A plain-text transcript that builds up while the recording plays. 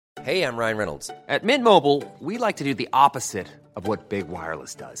Hey, I'm Ryan Reynolds. At Mint Mobile, we like to do the opposite of what Big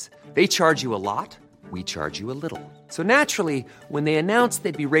Wireless does. They charge you a lot, we charge you a little. So naturally, when they announced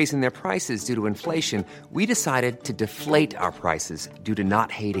they'd be raising their prices due to inflation, we decided to deflate our prices due to not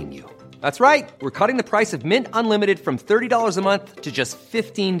hating you. That's right. We're cutting the price of Mint Unlimited from $30 a month to just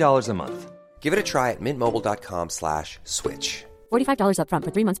 $15 a month. Give it a try at mintmobile.com/switch. $45 up front for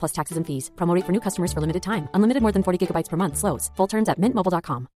 3 months plus taxes and fees. Promo rate for new customers for limited time. Unlimited more than 40 gigabytes per month. Slows full terms at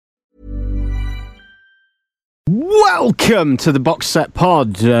mintmobile.com. Welcome to the Box Set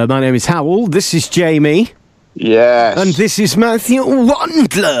Pod. My name is Howell. This is Jamie. Yes. And this is Matthew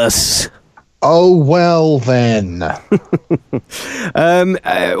Wandless. Oh, well then.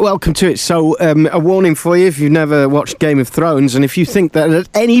 Welcome to it. So, a warning for you if you've never watched Game of Thrones, and if you think that at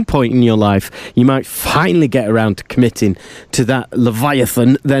any point in your life you might finally get around to committing to that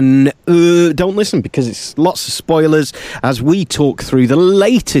Leviathan, then don't listen, because it's lots of spoilers as we talk through the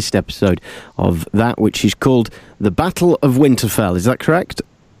latest episode of that, which is called The Battle of Winterfell. Is that correct?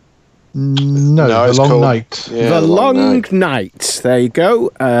 No, The Long Night. Yeah, the Long Night. There you go.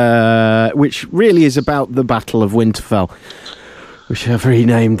 Which really is about the Battle of Winterfell, which I've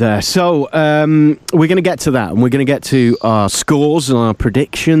renamed there. So we're going to get to that, and we're going to get to our scores and our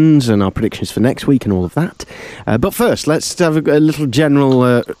predictions for next week and all of that. But first, let's have a little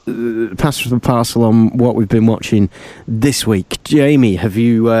general pass through the parcel on what we've been watching this week. Jamie, have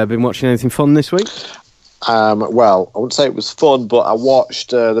you been watching anything fun this week? Well, I wouldn't say it was fun, but I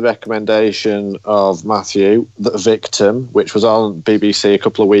watched the recommendation of Matthew, The Victim, which was on BBC a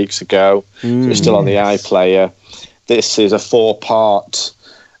couple of weeks ago. It's still on the iPlayer. This is a 4-part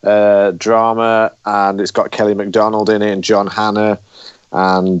drama, and it's got Kelly MacDonald in it and John Hannah,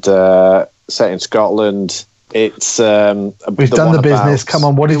 and set in Scotland. It's we've done the business. Come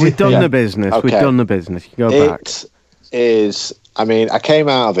on, what did we've done the business? Okay. We've done the business. You go back. It is. I mean, I came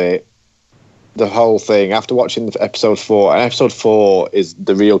out of it. The whole thing after watching episode 4, and episode 4 is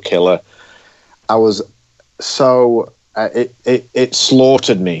the real killer. I was so it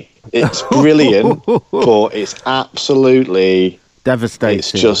slaughtered me. It's brilliant, but it's absolutely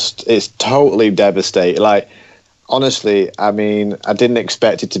devastating. It's totally devastating. Like, honestly, I mean, I didn't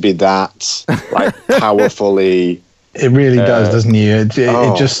expect it to be that like powerfully. It really does, doesn't it?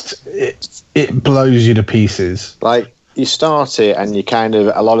 It blows you to pieces. Like, you start it and you kind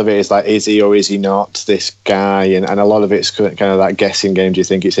of, a lot of it is like, is he or is he not this guy? And a lot of it's kind of that guessing game. Do you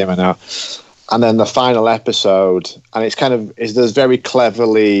think it's him or not? And then the final episode, and it's kind of, there's very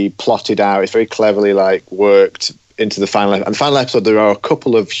cleverly plotted out. It's very cleverly like worked into the final. And the final episode, there are a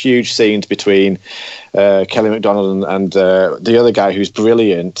couple of huge scenes between Kelly MacDonald and the other guy who's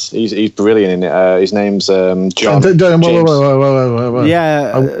brilliant. He's brilliant in it. His name's John. Whoa.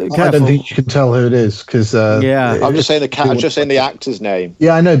 Yeah, I don't think you can tell who it is, because yeah. I'm just saying the actor's name.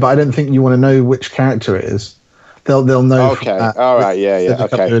 Yeah, I know, but I don't think you want to know which character it is. They'll know. Okay, all right, yeah,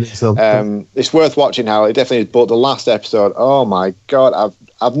 okay. It's worth watching. How it definitely is. But the last episode, oh my god,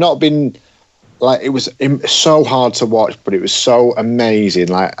 I've not been. Like, it was so hard to watch, but it was so amazing.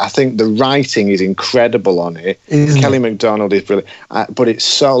 Like, I think the writing is incredible on it. Kelly MacDonald is brilliant, but it's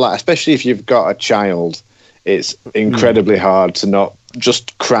so, like, especially if you've got a child, it's incredibly hard to not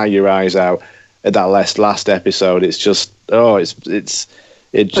just cry your eyes out at that last episode. It's just, it's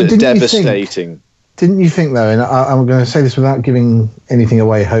devastating. Didn't you think though? And I'm going to say this without giving anything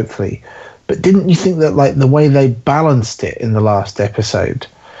away, hopefully, but didn't you think that, like, the way they balanced it in the last episode?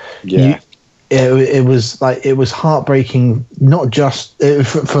 Yeah. It was heartbreaking, not just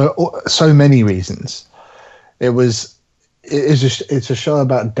for so many reasons. It's a show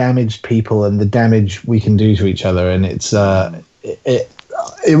about damaged people and the damage we can do to each other, and it's so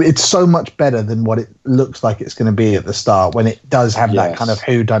much better than what it looks like it's going to be at the start, when it does have that kind of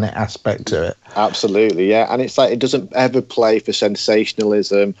whodunit aspect to it. Absolutely, yeah, and it's like it doesn't ever play for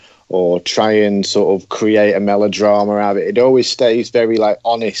sensationalism or try and sort of create a melodrama out of it. It always stays very like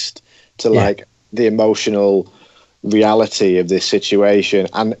honest to like the emotional reality of this situation,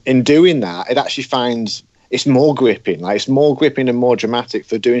 and in doing that, it actually finds it's more gripping. Like, it's more gripping and more dramatic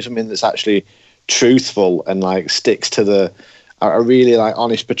for doing something that's actually truthful and like sticks to a really like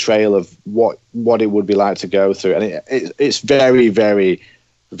honest portrayal of what it would be like to go through, and it's very, very,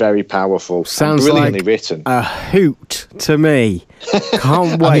 very powerful. Sounds brilliantly like written. A hoot to me.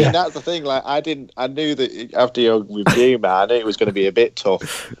 Can't wait. I mean, that's the thing. Like, I knew that after your review, man, I knew it was going to be a bit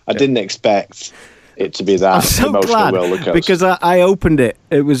tough. I didn't expect it to be that I'm so emotional glad, roller coaster. because I opened it.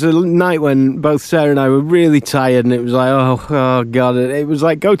 It was a night when both Sarah and I were really tired, and it was like, oh God. It was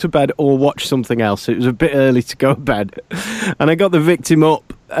like, go to bed or watch something else. It was a bit early to go to bed. And I got The Victim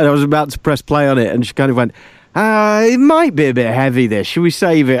up, and I was about to press play on it, and she kind of went, It might be a bit heavy, this. Should we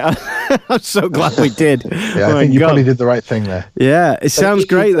save it? I'm so glad we did. I think you probably did the right thing there. Yeah, it sounds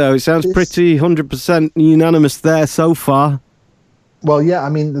great, though. It sounds pretty 100% unanimous there so far. Well, yeah, I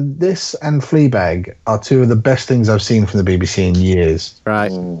mean, this and Fleabag are two of the best things I've seen from the BBC in years.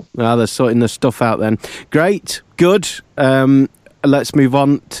 Right. Well, they're sorting the stuff out then. Great. Good. Let's move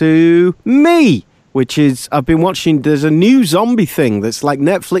on to me, which is, I've been watching, there's a new zombie thing that's like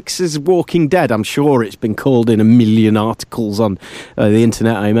Netflix's Walking Dead. I'm sure it's been called in a million articles on the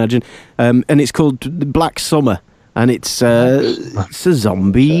internet, I imagine. And it's called Black Summer. And it's a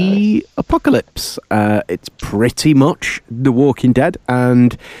zombie apocalypse. It's pretty much The Walking Dead,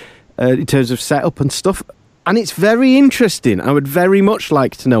 and in terms of setup and stuff. And it's very interesting. I would very much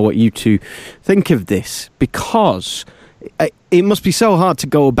like to know what you two think of this, because it must be so hard to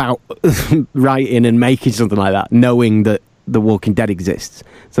go about writing and making something like that, knowing that The Walking Dead exists.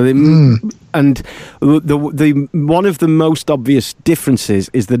 So and the one of the most obvious differences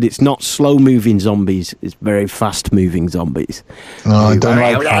is that it's not slow moving zombies, it's very fast moving zombies. I don't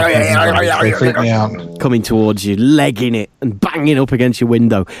like that. They freak me out. Coming towards you, legging it and banging up against your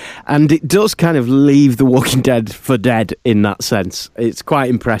window. And it does kind of leave The Walking Dead for dead in that sense. It's quite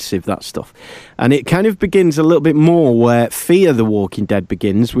impressive, that stuff. And it kind of begins a little bit more where Fear the Walking Dead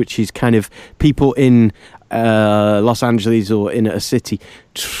begins, which is kind of people in Los Angeles or in a city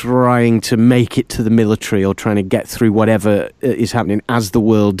trying to make it to the military or trying to get through whatever is happening as the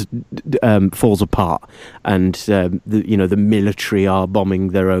world falls apart, and the military are bombing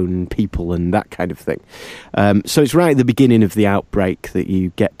their own people and that kind of thing. So it's right at the beginning of the outbreak that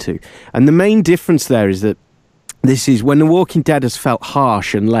you get to, and the main difference there is that this is when The Walking Dead has felt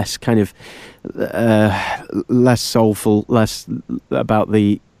harsh and less kind of less soulful, less about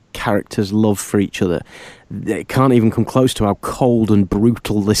the characters' love for each other. It can't even come close to how cold and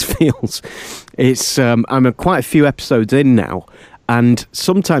brutal this feels. It's I'm quite a few episodes in now, and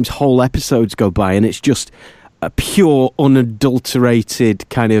sometimes whole episodes go by and it's just a pure, unadulterated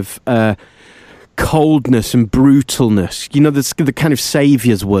kind of coldness and brutalness. You know, the kind of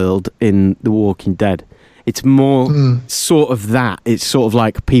saviour's world in The Walking Dead. It's more sort of that. It's sort of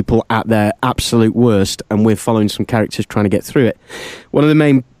like people at their absolute worst, and we're following some characters trying to get through it. One of the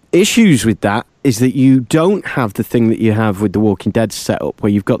main issues with that is that you don't have the thing that you have with The Walking Dead setup,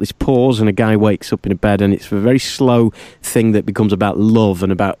 where you've got this pause and a guy wakes up in a bed, and it's a very slow thing that becomes about love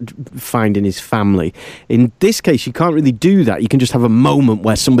and about finding his family. In this case, you can't really do that. You can just have a moment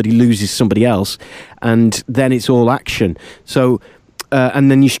where somebody loses somebody else, and then it's all action. So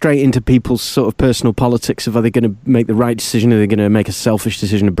and then you're straight into people's sort of personal politics of, are they going to make the right decision? Are they going to make a selfish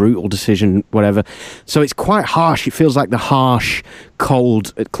decision, a brutal decision, whatever? So it's quite harsh. It feels like the harsh,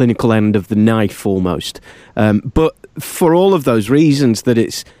 cold, clinical end of the knife almost. But for all of those reasons that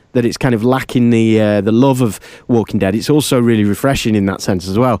it's kind of lacking the love of Walking Dead, it's also really refreshing in that sense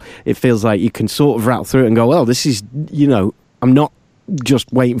as well. It feels like you can sort of rattle through it and go, well, this is, I'm not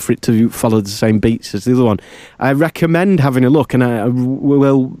just waiting for it to follow the same beats as the other one. I recommend having a look, and I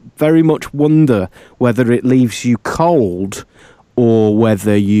will very much wonder whether it leaves you cold or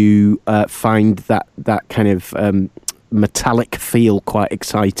whether you find that kind of metallic feel quite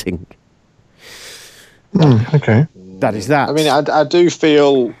exciting. Okay. That is that. I mean, I do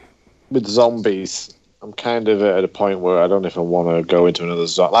feel with zombies, I'm kind of at a point where I don't know if I want to go into another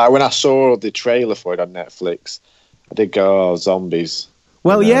zombie. Like when I saw the trailer for it on Netflix, I did go, zombies.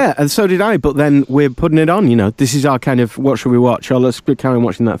 Well, yeah, and so did I, but then we're putting it on, this is our kind of, what should we watch? Oh, let's carry on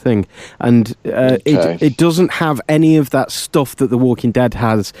watching that thing. And it doesn't have any of that stuff that The Walking Dead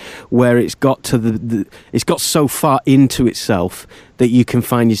has, where it's got to it's got so far into itself that you can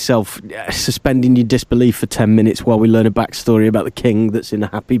find yourself suspending your disbelief for 10 minutes while we learn a backstory about the king that's in a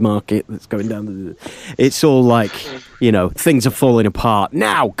happy market that's going down. It's all like, things are falling apart.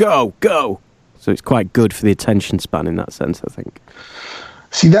 Now, go! So it's quite good for the attention span in that sense, I think.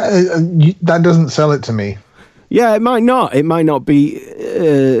 See, that doesn't sell it to me. Yeah, it might not. It might not be.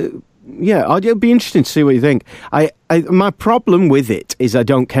 It'll be interesting to see what you think. My problem with it is I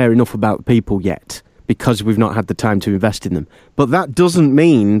don't care enough about people yet because we've not had the time to invest in them. But that doesn't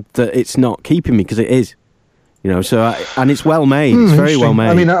mean that it's not keeping me, because it is. And it's well made. It's very well made.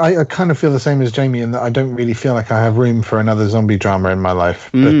 I mean, I kind of feel the same as Jamie in that I don't really feel like I have room for another zombie drama in my life.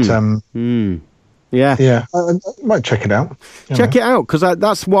 But yeah, I might check it out. Check it out, because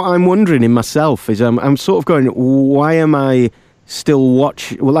that's what I'm wondering in myself. Is I'm sort of going, why am I still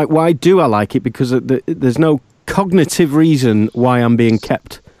watching? Well, like, why do I like it? Because there's no cognitive reason why I'm being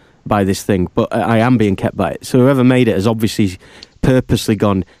kept by this thing, but I am being kept by it. So whoever made it has obviously purposely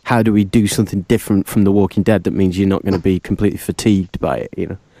gone, how do we do something different from The Walking Dead that means you're not going to be completely fatigued by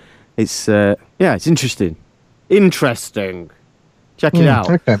it? It's it's interesting. Interesting. Check it out.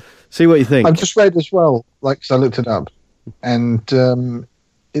 Okay. See what you think. I've just read as well, because I looked it up, and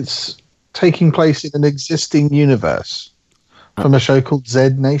it's taking place in an existing universe from a show called Z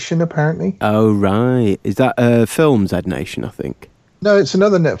Nation, apparently. Oh, right. Is that a film, Z Nation, I think? No, it's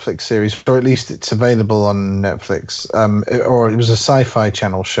another Netflix series, or at least it's available on Netflix. It was a Sci-Fi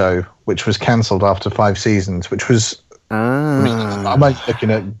Channel show, which was cancelled after 5 seasons, which was... I'm only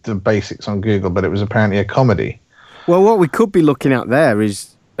looking at the basics on Google, but it was apparently a comedy. Well, what we could be looking at there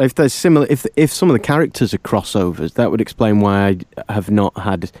is if there's similar... If some of the characters are crossovers, that would explain why I have not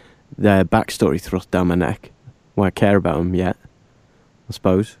had their backstory thrust down my neck, why I care about them yet, I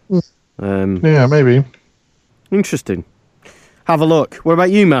suppose. Yeah, maybe. Interesting. Have a look. What about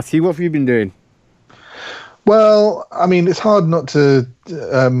you, Matthew? What have you been doing? Well, I mean, it's hard not to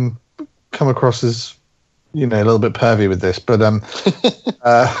come across as, a little bit pervy with this, but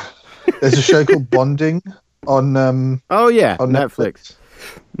there's a show called Bonding on on Netflix.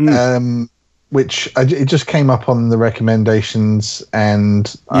 Which it just came up on the recommendations, and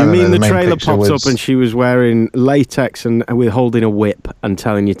the trailer popped up and she was wearing latex and with holding a whip and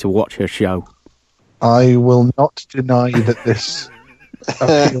telling you to watch her show. I will not deny that this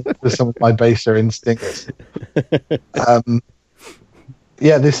appeals to some of my baser instincts.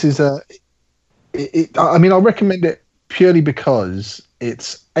 This is I'll recommend it purely because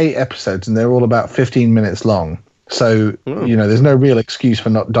it's 8 episodes and they're all about 15 minutes long. So, there's no real excuse for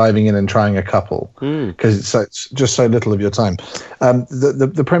not diving in and trying a couple because it's just so little of your time.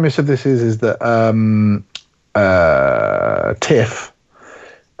 The premise of this is that Tiff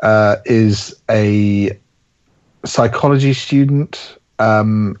is a psychology student.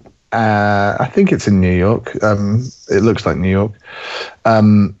 I think it's in New York. It looks like New York.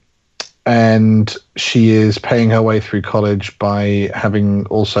 And she is paying her way through college by having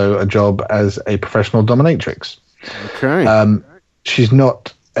also a job as a professional dominatrix. Okay. She's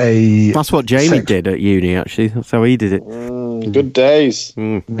not a... That's what Jamie did at uni, actually. That's how he did it. Good days.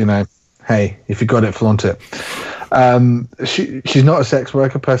 Hey, if you got it, flaunt it. She's not a sex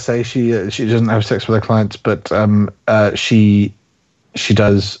worker per se. She doesn't have sex with her clients, but she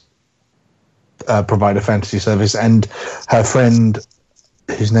does provide a fantasy service. And her friend,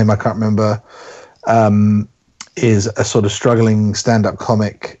 whose name I can't remember, is a sort of struggling stand-up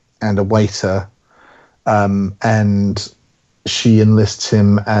comic and a waiter. And she enlists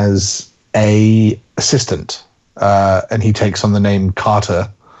him as a assistant, and he takes on the name Carter.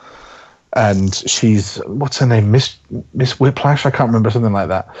 And she's, what's her name, Miss Whiplash? I can't remember, something like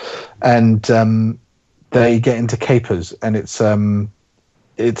that. And they get into capers, and it's just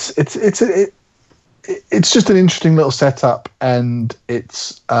an interesting little setup, and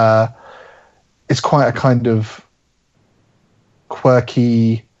it's quite a kind of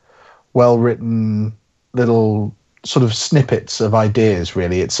quirky, well-written little sort of snippets of ideas.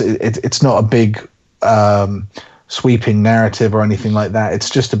 Really, it's not a big sweeping narrative or anything like that. It's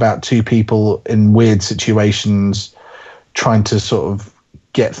just about 2 people in weird situations trying to sort of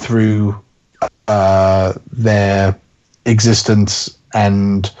get through their existence,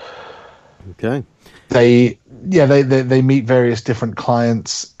 and they meet various different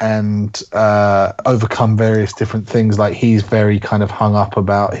clients and overcome various different things. Like, he's very kind of hung up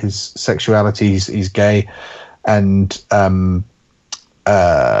about his sexuality. He's gay, and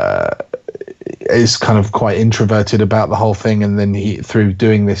is kind of quite introverted about the whole thing. And then through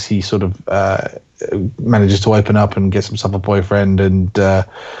doing this, he sort of manages to open up and gets himself a boyfriend, and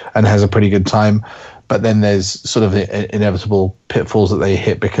has a pretty good time. But then there's sort of the inevitable pitfalls that they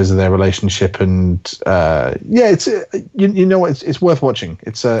hit because of their relationship, and it's it's worth watching.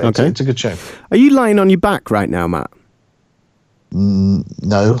 It's a good show. Are you lying on your back right now, Matt?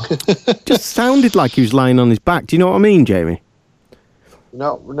 No. Just sounded like he was lying on his back. Do you know what I mean, Jamie?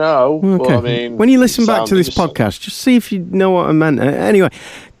 No. Okay. Well, I mean, when you listen back to this podcast, just see if you know what I meant. Anyway,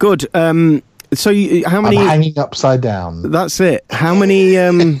 good. So how many? I'm hanging upside down. That's it. How many?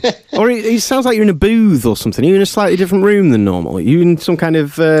 Or it sounds like you're in a booth or something. Are you in a slightly different room than normal? Are you in some kind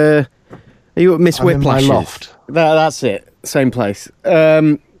of? Are you at Miss Whiplash's? In my loft. That's it. Same place.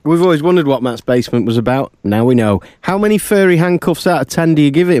 We've always wondered what Matt's basement was about. Now we know. How many furry handcuffs out of 10 do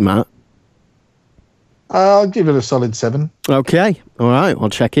you give it, Matt? I'll give it a solid 7. Okay. All right. I'll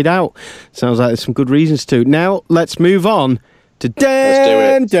check it out. Sounds like there's some good reasons to. Now let's move on. Banging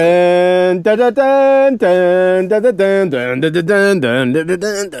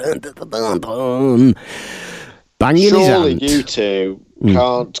Surely you two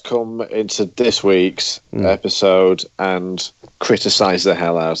can't come into this week's episode and criticise the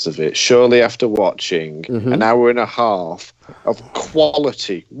hell out of it. Surely after watching an hour and a half of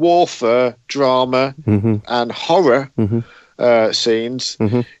quality warfare, drama, and horror scenes,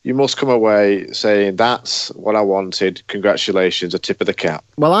 you must come away saying, that's what I wanted. Congratulations, a tip of the cap.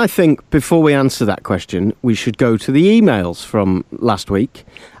 Well, I think before we answer that question, we should go to the emails from last week.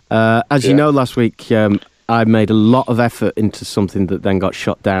 As you know, last week I made a lot of effort into something that then got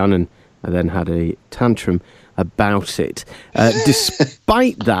shot down, and I then had a tantrum about it.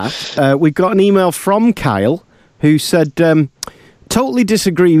 Despite that, we got an email from Kyle who said, totally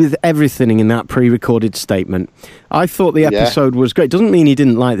disagree with everything in that pre-recorded statement. I thought the episode was great. Doesn't mean he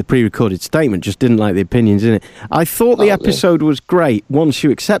didn't like the pre-recorded statement, just didn't like the opinions in it. I thought the episode was great once you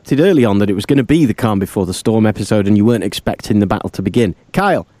accepted early on that it was going to be the Calm Before the Storm episode and you weren't expecting the battle to begin.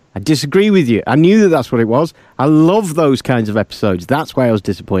 Kyle, I disagree with you. I knew that that's what it was. I love those kinds of episodes. That's why I was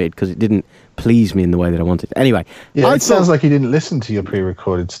disappointed, because it didn't please me in the way that I wanted. Anyway. Yeah, it sounds like you didn't listen to your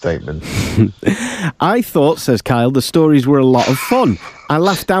pre-recorded statement. I thought, says Kyle, the stories were a lot of fun. I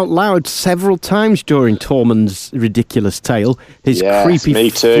laughed out loud several times during Tormund's ridiculous tale. His creepy me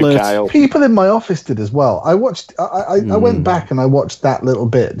too, flirt. Kyle. People in my office did as well. I watched. I went back and I watched that little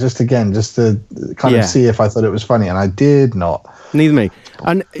bit just to kind of see if I thought it was funny, and I did not. Neither me.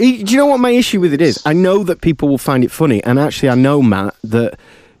 And do you know what my issue with it is? I know that people will find it funny, and actually I know, Matt, that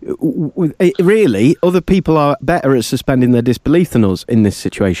really other people are better at suspending their disbelief than us in this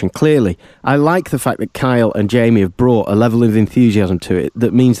situation, clearly. I like the fact that Kyle and Jamie have brought a level of enthusiasm to it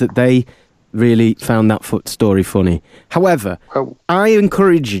that means that they really found that story funny. However, I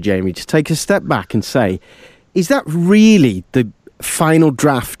encourage you, Jamie, to take a step back and say, is that really the final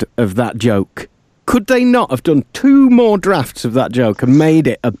draft of that joke? Could they not have done 2 more drafts of that joke and made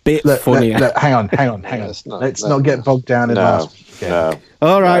it a bit funnier? Hang on. Let's not get bogged down in last week. No.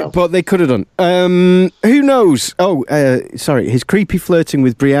 All right, but they could have done. Who knows? Sorry, his creepy flirting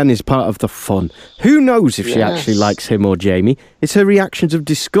with Brienne is part of the fun. Who knows if she actually likes him or Jamie? It's her reactions of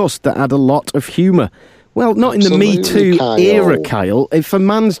disgust that add a lot of humour. Well, not Absolutely, in the Me Too Kyle. era, Kyle. If a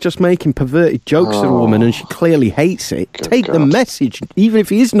man's just making perverted jokes at a woman and she clearly hates it, take the message, even if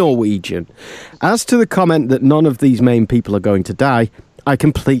he is Norwegian. As to the comment that none of these main people are going to die, I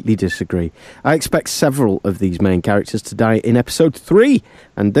completely disagree. I expect several of these main characters to die in episode 3,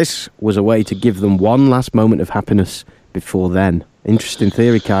 and this was a way to give them one last moment of happiness before then. Interesting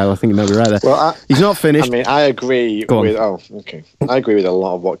theory, Kyle. I think you may be right there. Well, he's not finished. I mean, I agree with. I agree with a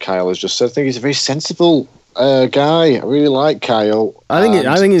lot of what Kyle has just said. I think he's a very sensible guy. I really like Kyle. I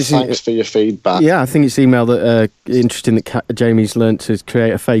think it's thanks for your feedback. Yeah, I think it's email that interesting that Jamie's learnt to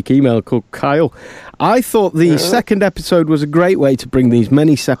create a fake email called Kyle. I thought the second episode was a great way to bring these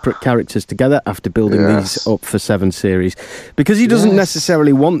many separate characters together after building these up for 7 series. Because he doesn't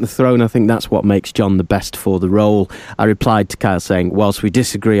necessarily want the throne, I think that's what makes Jon the best for the role. I replied to Kyle saying, whilst we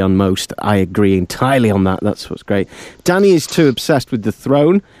disagree on most, I agree entirely on that. That's what's great. Dany is too obsessed with the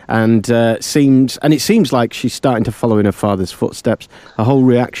throne, and it seems like she's starting to follow in her father's footsteps. Her whole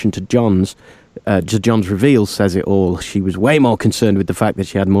reaction to Jon's reveal says it all. She was way more concerned with the fact that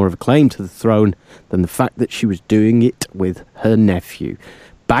she had more of a claim to the throne than the fact that she was doing it with her nephew.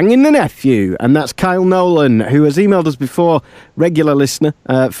 Banging the nephew. And that's Kyle Nolan, who has emailed us before, regular listener,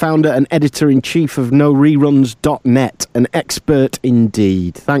 founder and editor-in-chief of NoReruns.net, an expert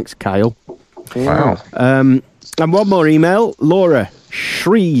indeed. Thanks, Kyle. Wow. And one more email. Laura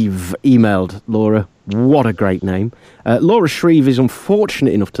Shreve emailed. Laura, what a great name. Laura Shreve is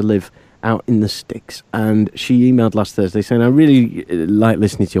unfortunate enough to live out in the sticks, and she emailed last Thursday saying, I really like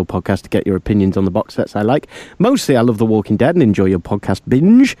listening to your podcast to get your opinions on the box sets I like. Mostly I love The Walking Dead and enjoy your podcast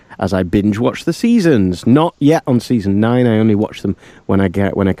binge as I binge watch the seasons. Not yet on season 9. I only watch them when I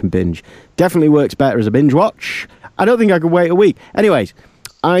can binge. Definitely works better as a binge watch. I don't think I could wait a week. Anyways,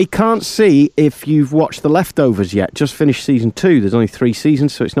 I can't see if you've watched The Leftovers yet. Just finished season 2. There's only 3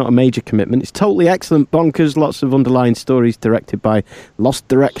 seasons, so it's not a major commitment. It's totally excellent, bonkers, lots of underlying stories, directed by Lost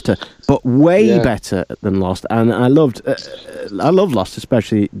director, but way better than Lost. And I love Lost,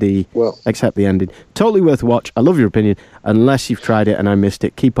 especially except the ending. Totally worth a watch. I love your opinion. Unless you've tried it and I missed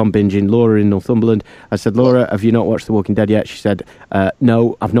it, keep on binging. Laura in Northumberland. I said, Laura, have you not watched The Walking Dead yet? She said,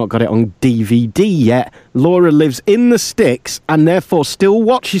 no, I've not got it on DVD yet. Laura lives in the sticks and therefore still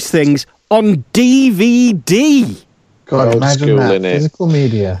watches things on DVD. God, imagine that. Physical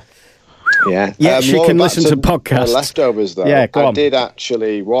media. Yeah. Yeah, she can listen to podcasts. Leftovers, though. Yeah, go on. I did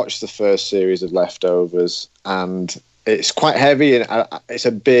actually watch the first series of Leftovers, and it's quite heavy, and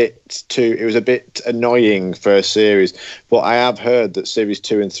it was a bit annoying first series. But I have heard that series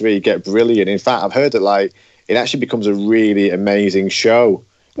 2 and 3 get brilliant. In fact, I've heard that it actually becomes a really amazing show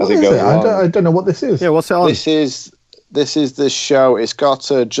as it goes along. I don't know what this is. Yeah, what's it on? This is this is the show. It's got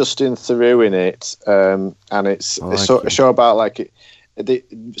Justin Theroux in it, and it's a show about like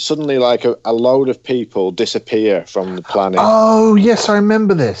suddenly like a load of people disappear from the planet. Oh yes, I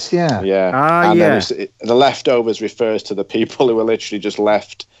remember this. Yeah, and then the leftovers refers to the people who were literally just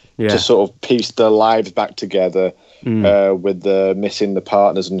left to sort of piece their lives back together with the missing the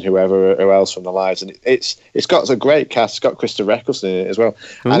partners and whoever else from the lives. And it's got a great cast. It's got Christopher Eccleston in it as well,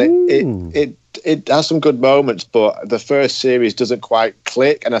 and it has some good moments. But the first series doesn't quite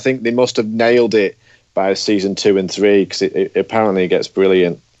click, and I think they must have nailed it by season 2 and 3 because it apparently gets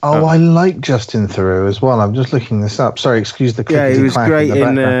brilliant. Oh, I like Justin Theroux as well. I'm just looking this up. Sorry, excuse the clickety he was clack great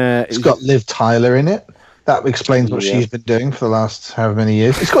in the background. It's got Liv Tyler in it. That explains what she's been doing for the last however many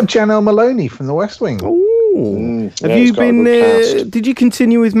years. It's got Janelle Maloney from The West Wing. Ooh. Have you been? Did you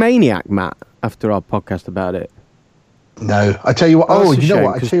continue with Maniac, Matt, after our podcast about it? No, I tell you what. Oh, you know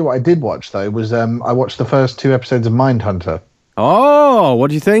what? I tell you what I did watch though was I watched the first 2 episodes of Mindhunter. Oh, what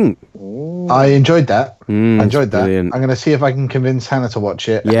do you think? I enjoyed that. I enjoyed that. Brilliant. I'm going to see if I can convince Hannah to watch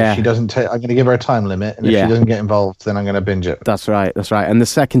it. And if she doesn't, I'm going to give her a time limit. And if she doesn't get involved, then I'm going to binge it. That's right. And the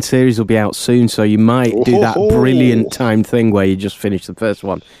second series will be out soon, so you might do that brilliant time thing where you just finish the first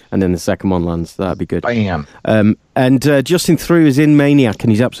one and then the second one lands. That'd be good. Bam. And Justin Theroux is in Maniac,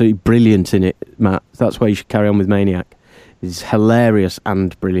 and he's absolutely brilliant in it, Matt. That's why you should carry on with Maniac. He's hilarious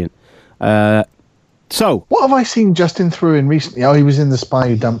and brilliant. So, what have I seen Justin Theroux in recently? Oh, he was in The Spy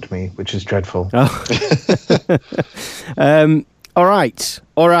Who Dumped Me, which is dreadful. All right.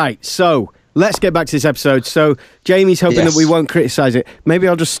 So, let's get back to this episode. So, Jamie's hoping that we won't criticise it. Maybe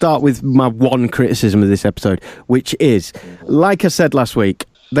I'll just start with my one criticism of this episode, which is, like I said last week,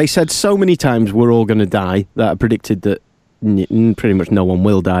 they said so many times we're all going to die that I predicted that pretty much no one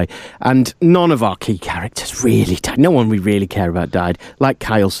will die, and none of our key characters really died. No one we really care about died. Like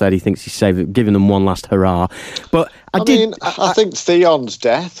Kyle said, he thinks he's saved, giving them one last hurrah. But I think Theon's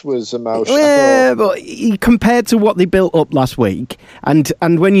death was emotional. Yeah, but compared to what they built up last week, and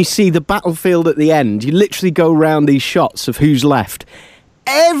when you see the battlefield at the end, you literally go around these shots of who's left.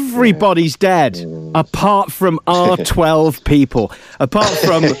 Everybody's dead, apart from our 12 people. Apart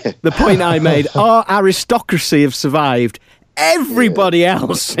from the point I made, our aristocracy have survived. Everybody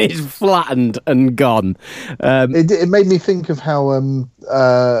else is flattened and gone. It made me think of how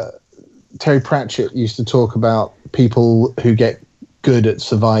Terry Pratchett used to talk about people who get good at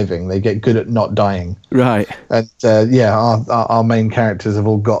surviving. They get good at not dying. Right. And our main characters have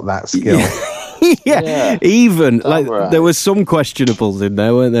all got that skill. Even there was some questionables in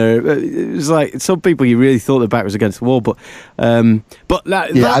there, weren't there? It was like some people you really thought their back was against the wall, but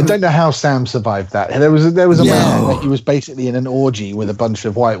I don't know how Sam survived that. There was a man that he was basically in an orgy with a bunch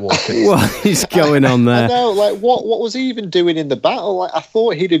of White Walkers. What is going on there? I know, like what was he even doing in the battle? Like, I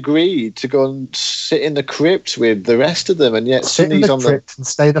thought he'd agreed to go and sit in the crypt with the rest of them, and yet sit in the crypt and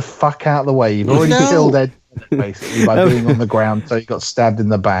stay the fuck out of the way. You've already killed Ed. Basically, by being on the ground, so he got stabbed in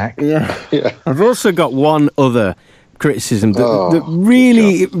the back. Yeah. I've also got one other criticism that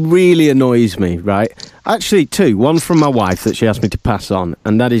really annoys me. Right, actually, 2. One from my wife that she asked me to pass on,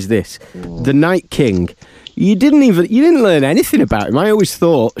 and that is this: the Night King. You didn't learn anything about him.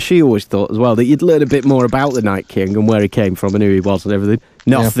 She always thought as well that you'd learn a bit more about the Night King and where he came from and who he was and everything.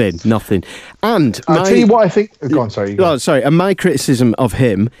 Nothing. And I'll tell you what I think. Go on, sorry. Sorry. And my criticism of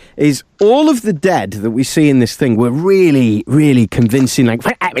him is all of the dead that we see in this thing were really, really convincing, like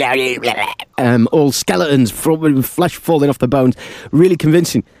all skeletons, flesh falling off the bones, really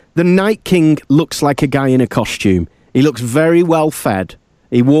convincing. The Night King looks like a guy in a costume. He looks very well fed.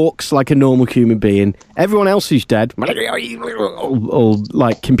 He walks like a normal human being. Everyone else who's dead, all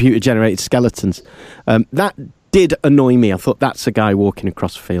like computer-generated skeletons. That did annoy me. I thought that's a guy walking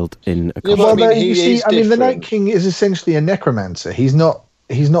across a field in a costume. The Night King is essentially a necromancer. He's not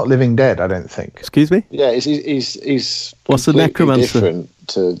living dead, I don't think. Excuse me? Yeah, he's what's a necromancer? Different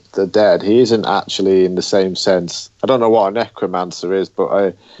to the dead. He isn't actually in the same sense. I don't know what a necromancer is,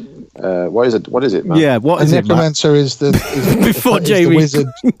 but what is it? What is it, man? Yeah, what is it? A necromancer is the before Jamie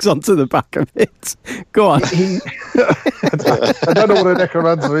clicks onto the back of it. Go on. I don't know what a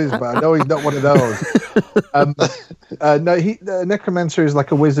necromancer is, but I know he's not one of those. The necromancer is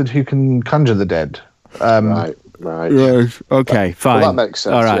like a wizard who can conjure the dead. Right. Okay, fine. Well, that makes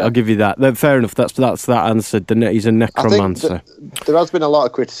sense. All right, I'll give you that. Fair enough. That's that answer. He's a necromancer. There has been a lot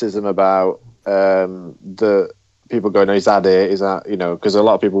of criticism about the people going, "Is that it? Is that Because a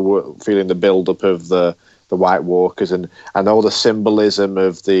lot of people were feeling the build-up of the White Walkers and all the symbolism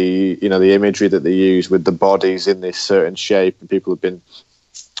of the the imagery that they use with the bodies in this certain shape, and people have been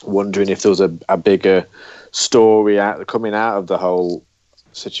wondering if there was a bigger story coming out of the whole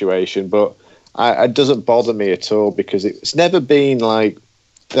situation, but. it doesn't bother me at all, because it's never been like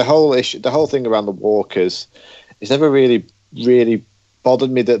the whole thing around the walkers. It's never really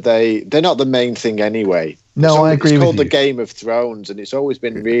bothered me that they're not the main thing anyway. No, I agree with you. It's called the Game of Thrones, and it's always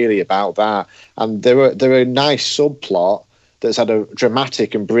been really about that. And they're a nice subplot that's had a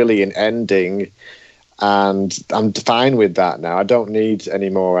dramatic and brilliant ending, and I'm fine with that now. I don't need any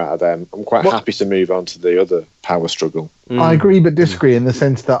more out of them. I'm quite happy to move on to the other power struggle. I agree but disagree in the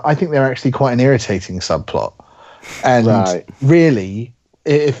sense that I think they're actually quite an irritating subplot. And really,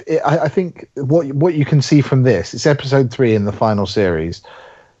 I think what you can see from this, it's episode 3 in the final series.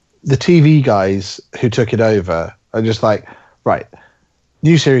 The TV guys who took it over are just like, right,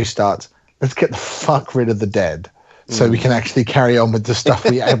 new series starts. Let's get the fuck rid of the dead, so we can actually carry on with the stuff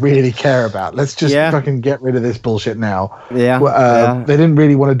we really care about. Let's just fucking get rid of this bullshit now. They didn't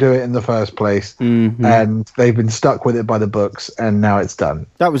really want to do it in the first place, and they've been stuck with it by the books, and now it's done.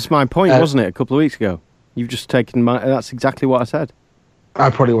 That was my point, wasn't it, a couple of weeks ago? You've just taken my... That's exactly what I said. I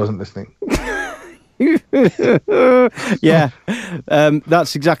probably wasn't listening.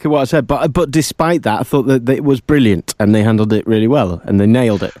 That's exactly what I said. But despite that, I thought that it was brilliant, and they handled it really well, and they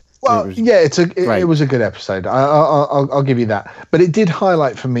nailed it. Well, it was a good episode. I'll give you that. But it did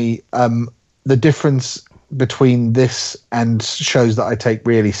highlight for me the difference between this and shows that I take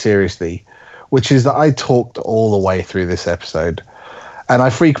really seriously, which is that I talked all the way through this episode. And I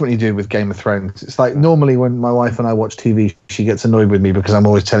frequently do with Game of Thrones. It's like normally when my wife and I watch TV, she gets annoyed with me because I'm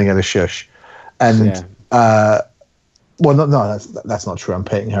always telling her to shush. And that's not true. I'm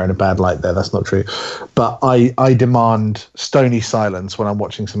painting her in a bad light there. That's not true. But I demand stony silence when I'm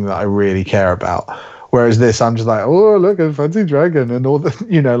watching something that I really care about. Whereas this, I'm just like, oh, look, a fancy dragon, and all the,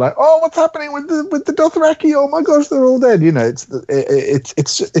 like, oh, what's happening with the Dothraki? Oh my gosh, they're all dead.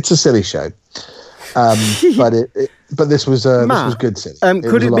 It's a silly show. But this was good silly.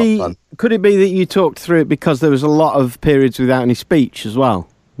 Could it be that you talked through it because there was a lot of periods without any speech as well?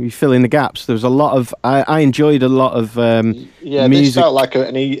 You fill in the gaps. There was a lot of. I enjoyed a lot of. Music. This felt like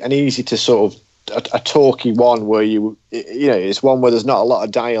an easy to sort of a talky one where it's one where there's not a lot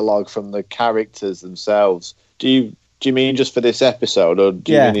of dialogue from the characters themselves. Do you mean just for this episode, or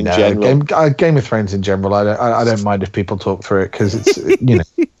do you mean in general? Game of Thrones in general. I don't mind if people talk through it because it's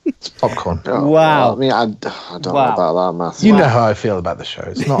it's popcorn. Oh, wow. I mean, I don't know about that, Matthew. You know how I feel about the show.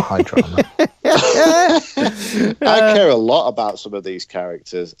 It's not high drama. I care a lot about some of these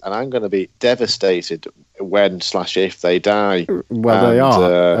characters, and I'm going to be devastated when/if they die. Well, they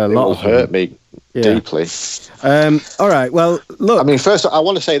are. It will hurt me deeply. All right. Well, look. I mean, first, I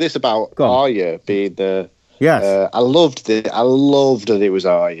want to say this about Arya being the. Yes. I loved it. I loved that it was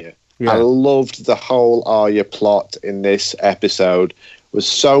Arya. Yeah. I loved the whole Arya plot in this episode. It was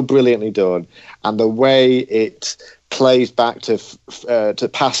so brilliantly done, and the way it plays back to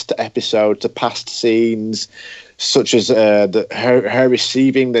past episodes, to past scenes, such as her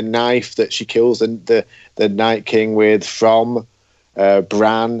receiving the knife that she kills the Night King with from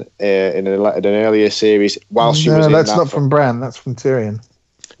Bran in an earlier series. While she was that's not from Bran. That's from Tyrion.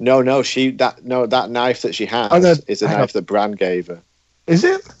 No, that knife that she has is a knife that Bran gave her. Is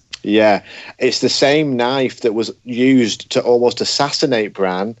it? Yeah, it's the same knife that was used to almost assassinate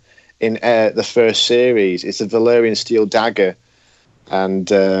Bran in the first series. It's a Valyrian steel dagger, and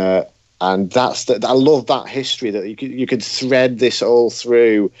that's I love that history that you could thread this all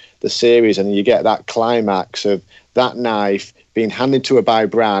through the series, and you get that climax of that knife being handed to her by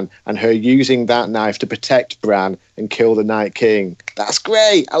Bran, and her using that knife to protect Bran and kill the Night King. That's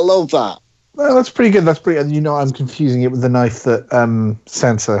great. I love that. Well, that's pretty good. I'm confusing it with the knife that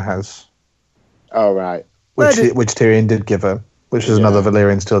Sansa has. Oh, right. Which Tyrion did give her, which is another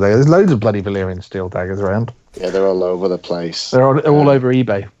Valyrian steel dagger. There's loads of bloody Valyrian steel daggers around. Yeah, they're all over the place. They're all over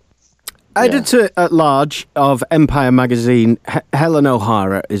eBay. Editor-at-large of Empire magazine, Helen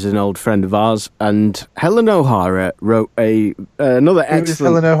O'Hara is an old friend of ours, and Helen O'Hara wrote another excellent... Who is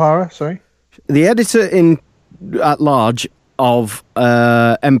Helen O'Hara? Sorry? The editor-at-large of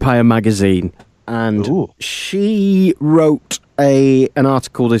Empire magazine, and she wrote an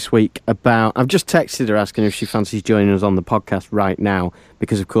article this week about... I've just texted her asking if she fancies joining us on the podcast right now,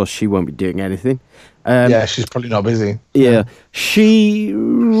 because of course she won't be doing anything. She's probably not busy. Yeah. She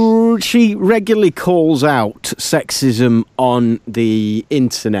regularly calls out sexism on the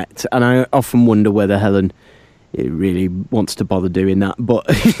internet, and I often wonder whether Helen really wants to bother doing that, but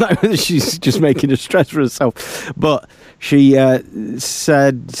she's just making a stress for herself. But she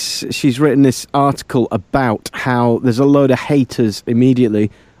said she's written this article about how there's a load of haters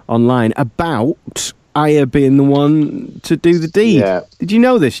immediately online about Arya being the one to do the deed. Yeah. Did you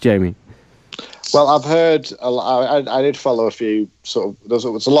know this, Jamie? Well, I've heard. I did follow a few sort of.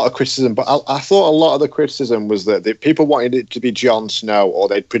 There was a lot of criticism, but I thought a lot of the criticism was that people wanted it to be Jon Snow, or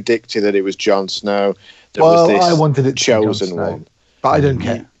they predicted that it was Jon Snow. I wanted it to chosen be Jon Snow, one, but I don't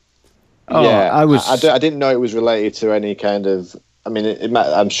care. Yeah, I didn't know it was related to any kind of. I mean,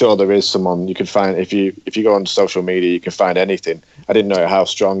 I'm sure there is someone you could find if you go on social media, you can find anything. I didn't know how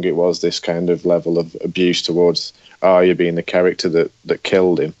strong it was. This kind of level of abuse towards Arya being the character that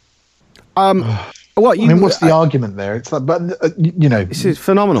killed him. What's the argument there? It's like, but this is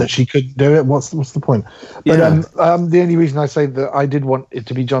phenomenal that she couldn't do it. What's the point? But the only reason I say that I did want it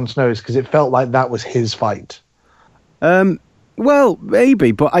to be Jon Snow is because it felt like that was his fight. Well,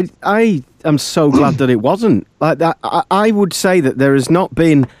 maybe, but I am so glad that it wasn't like that. I would say that there has not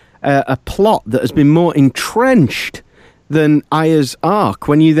been a plot that has been more entrenched than Arya's arc.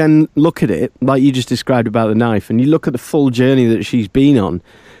 When you then look at it, like you just described about the knife, and you look at the full journey that she's been on.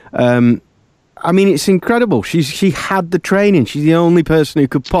 I mean, it's incredible. She had the training. She's the only person who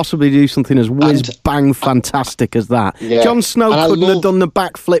could possibly do something as whiz-bang fantastic as that. Yeah. Jon Snow couldn't have done the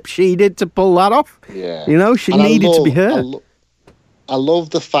backflip she did to pull that off. Yeah. She needed to be her. I love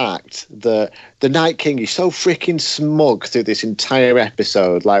the fact that the Night King is so freaking smug through this entire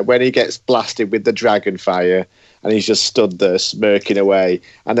episode. Like when he gets blasted with the dragon fire and he's just stood there smirking away.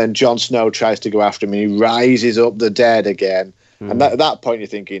 And then Jon Snow tries to go after him and he rises up the dead again. And at that point, you're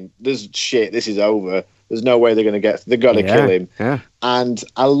thinking, "This is over. There's no way they're going to kill him." Yeah. And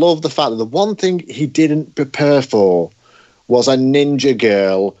I love the fact that the one thing he didn't prepare for was a ninja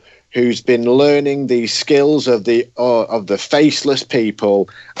girl who's been learning the skills of the faceless people,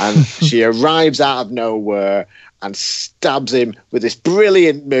 and she arrives out of nowhere and stabs him with this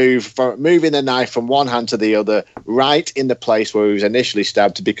brilliant move, for moving the knife from one hand to the other, right in the place where he was initially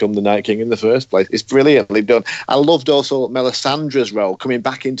stabbed to become the Night King in the first place. It's brilliantly done. I loved also Melisandre's role coming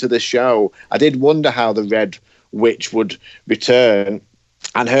back into the show. I did wonder how the Red Witch would return,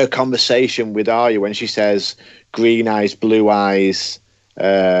 and her conversation with Arya when she says green eyes, blue eyes,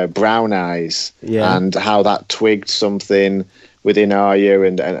 brown eyes, and how that twigged something within Arya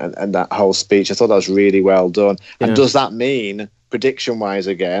and that whole speech. I thought that was really well done. Yeah. And does that mean, prediction-wise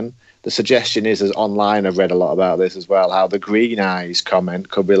again, the suggestion is online, I've read a lot about this as well, how the green eyes comment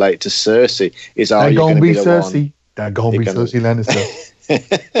could relate to Cersei. Is Arya going to be the Cersei? one? They're going to be Cersei Lannister.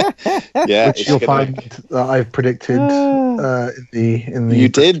 Yeah, which you'll find that I've predicted in the. You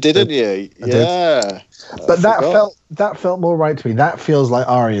did, didn't you? Yeah. But that felt more right to me. That feels like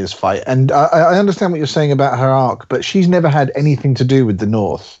Arya's fight, and I understand what you're saying about her arc, but she's never had anything to do with the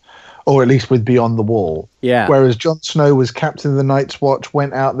North, or at least with Beyond the Wall. Yeah. Whereas Jon Snow was captain of the Night's Watch,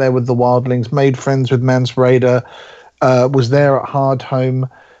 went out there with the wildlings, made friends with Mance Rayder, was there at Hardhome,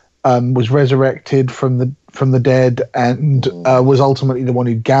 was resurrected from the dead, and was ultimately the one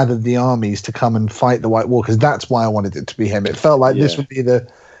who gathered the armies to come and fight the White Walkers. That's why I wanted it to be him. It felt like this would be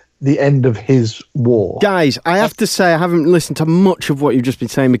the end of his war. Guys, I have to say I haven't listened to much of what you've just been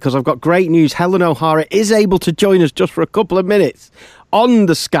saying because I've got great news. Helen O'Hara is able to join us just for a couple of minutes on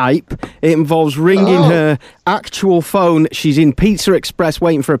the Skype. It involves ringing her actual phone. She's in Pizza Express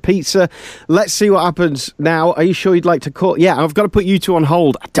waiting for a pizza. Let's see what happens now. Are you sure you'd like to call? Yeah, I've got to put you two on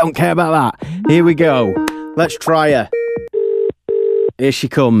hold. I don't care about that. Here we go. Let's try her. Here she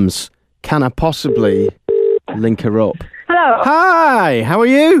comes. Can I possibly link her up? Hello. Hi, how are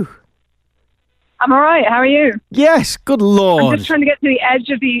you? I'm all right. How are you? Yes, good Lord. I'm just trying to get to the edge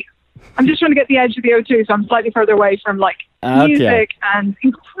of the O2, so I'm slightly further away from music and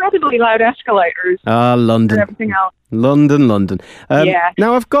incredibly loud escalators. London. And everything else. London. Yeah.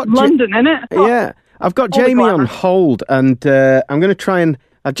 Now I've got London, innit? Yeah. I've got Jamie on hold, and I'm going to try and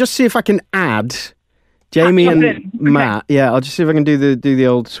just see if I can add Jamie and Matt. Okay. Yeah, I'll just see if I can do the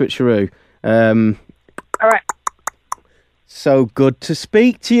old switcheroo. All right. So good to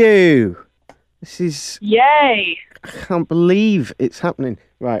speak to you. This is... Yay! I can't believe it's happening.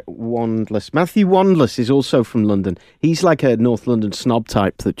 Right, Wandless. Matthew Wandless is also from London. He's like a North London snob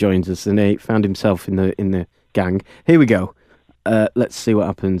type that joins us, and he found himself in the gang. Here we go. Let's see what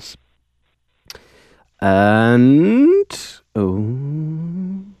happens. And...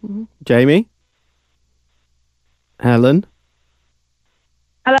 Jamie? Helen?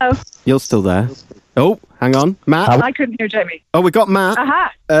 Hello? You're still there. Oh, hang on. Matt? I couldn't hear Jamie. Oh, we got Matt.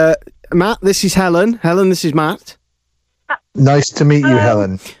 Aha! Matt, this is Helen. Helen, this is Matt. Nice to meet you,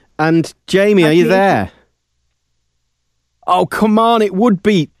 Helen. And Jamie, are you there? Oh, come on. It would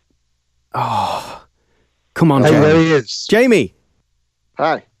be... Oh, come on, Jamie. There he is. Jamie.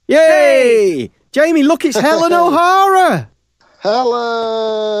 Hi. Yay! Jamie, look, it's Helen O'Hara.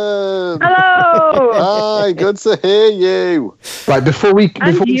 Helen! Hello! Hi, good to hear you. Right, before we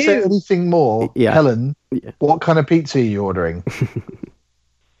say anything more, Yeah. Helen, what kind of pizza are you ordering?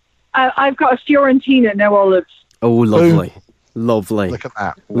 I've got a Fiorentina, no olives. Oh, lovely. Lovely. Look at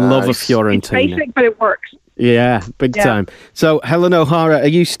that. Love a Nice. Fiorentina. It's basic, but it works. Yeah, big time. So, Helen O'Hara, are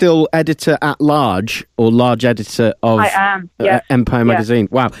you still editor at large or large editor of I am, yes. Empire magazine?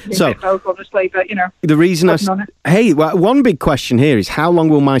 Wow. So, both, obviously, but the reason working on it. one big question here is how long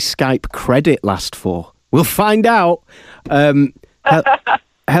will my Skype credit last for? We'll find out. Helen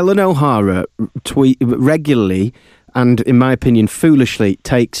O'Hara tweet regularly and, in my opinion, foolishly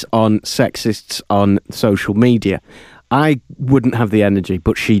takes on sexists on social media. I wouldn't have the energy,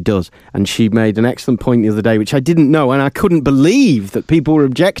 but she does. And she made an excellent point the other day, which I didn't know, and I couldn't believe that people were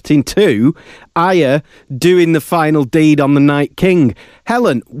objecting to Aya doing the final deed on the Night King.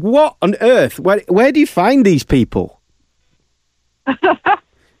 Helen, what on earth? Where do you find these people?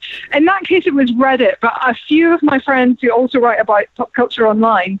 In that case, it was Reddit, but a few of my friends who also write about pop culture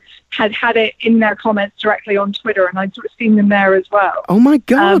online had it in their comments directly on Twitter, and I'd sort of seen them there as well. Oh, my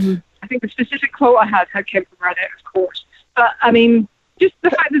God. I think the specific quote I had came from Reddit, of course. But, I mean, just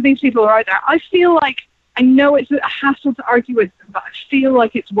the fact that these people are out there, I feel like, I know it's a hassle to argue with them, but I feel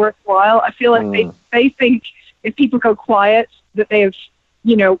like it's worthwhile. I feel like they think if people go quiet, that they have,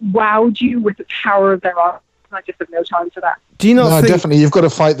 wowed you with the power of their art. I just have no time for that. Do you not think... definitely, you've got to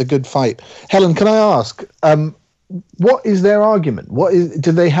fight the good fight. Helen, can I ask, what is their argument?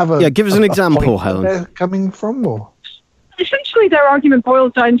 Do they have a... Yeah, give us an example, Helen. They're coming from, or... Essentially, their argument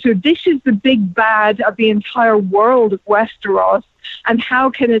boils down to this is the big bad of the entire world of Westeros, and how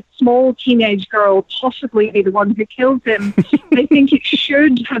can a small teenage girl possibly be the one who killed him? They think it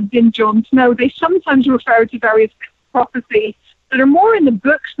should have been Jon Snow. They sometimes refer to various prophecies that are more in the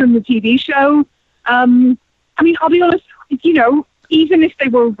books than the TV show. I mean, I'll be honest, even if they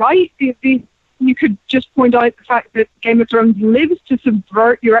were right, you could just point out the fact that Game of Thrones lives to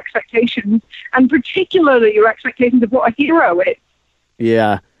subvert your expectations, and particularly your expectations of what a hero is.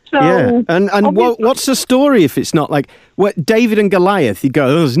 Yeah. So, yeah. And what's the story if it's not like David and Goliath? You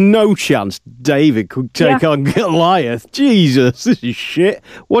go, there's no chance David could take on Goliath. Jesus, this is shit.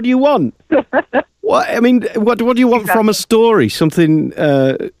 What do you want? What do you want from a story? Something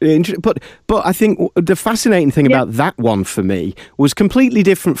interesting. But I think the fascinating thing about that one for me was completely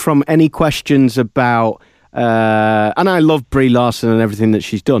different from any questions about. And I love Brie Larson and everything that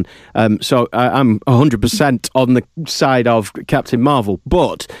she's done. So I'm 100% on the side of Captain Marvel.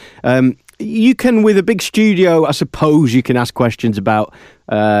 But you can, with a big studio, I suppose you can ask questions about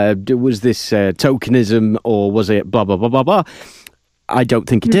was this tokenism or was it blah, blah, blah, blah, blah. I don't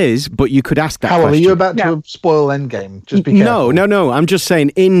think it is, but you could ask that question. Are you about to spoil Endgame? Just be careful. No. I'm just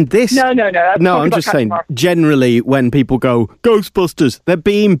saying in this... No. I'm just saying generally when people go, Ghostbusters, they're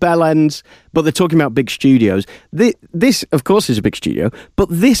being bellends, but they're talking about big studios. This, of course, is a big studio, but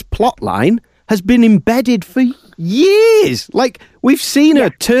this plot line has been embedded for years. Like, we've seen her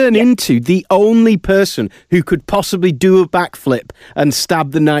turn into the only person who could possibly do a backflip and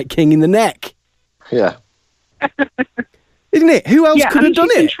stab the Night King in the neck. Yeah. Isn't it? Who else could have done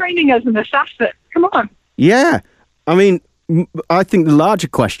it? She's been training as an assassin. Come on. Yeah. I mean, I think the larger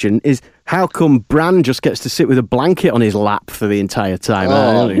question is how come Bran just gets to sit with a blanket on his lap for the entire time?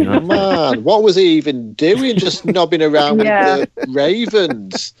 Oh, man. What was he even doing? Just knobbing around with the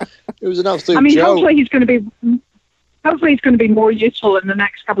ravens. It was an absolute joke. Hopefully he's going to be more useful in the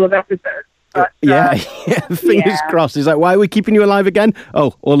next couple of episodes. But, fingers crossed. He's like, why are we keeping you alive again?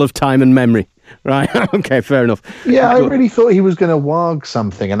 Oh, all of time and memory. Right, okay, fair enough. Yeah, I really thought he was going to warg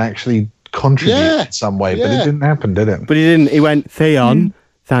something and actually contribute in some way, but it didn't happen, did it? But he didn't. He went, Theon,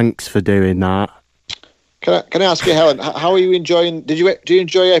 thanks for doing that. Can I ask you, Helen, how are you enjoying... Do you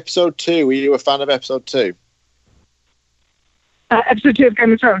enjoy episode 2? Were you a fan of episode 2? Episode 2 of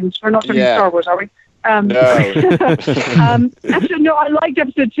Game of Thrones. We're not talking Star Wars, are we? No. Actually, no, I liked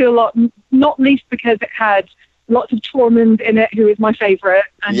episode 2 a lot, not least because it had lots of Tormund in it, who is my favourite.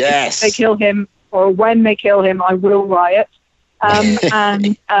 And if they kill him, or when they kill him, I will riot. And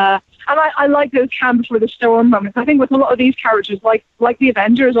I like those calm before the storm moments. I think with a lot of these characters, like the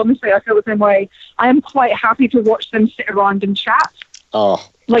Avengers, honestly, I feel the same way. I am quite happy to watch them sit around and chat. Oh,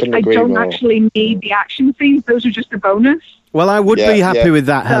 I don't actually need the action scenes. Those are just a bonus. Well, I would be happy with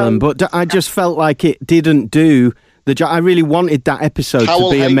that, Helen, but I just felt like it didn't do I really wanted that episode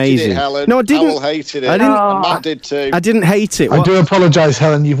Howell to be hated amazing. It, Helen. No, I didn't. Howell hated it. I didn't. And Matt did too. I didn't hate it. I do apologise,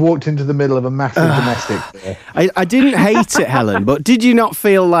 Helen. You've walked into the middle of a massive domestic. I didn't hate it, Helen, but did you not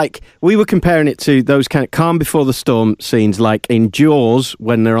feel like we were comparing it to those kind of calm before the storm scenes, like in Jaws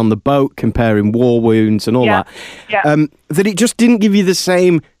when they're on the boat comparing war wounds and all that? Yeah. That it just didn't give you the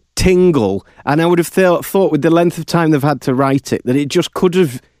same tingle, and I would have thought with the length of time they've had to write it that it just could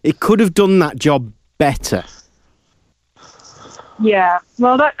have done that job better. Yeah.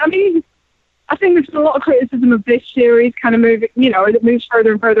 Well, I think there's been a lot of criticism of this series kind of moving, it moves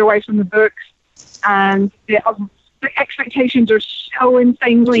further and further away from the books, and the expectations are so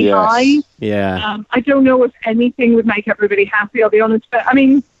insanely high. Yeah. I don't know if anything would make everybody happy, I'll be honest, but I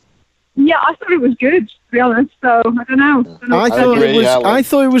mean, yeah, I thought it was good, to be honest. So I don't know. I thought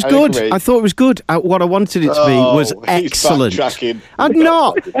it was good. I thought it was good. What I wanted it to be was excellent. I'm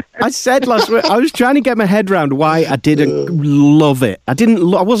not. I said last week I was trying to get my head around why I didn't love it. I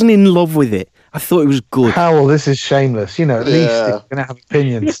wasn't in love with it. I thought it was good. Howell, this is shameless. At least if you're going to have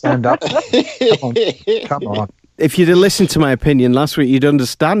opinions, stand up. Come on. If you'd have listened to my opinion last week, you'd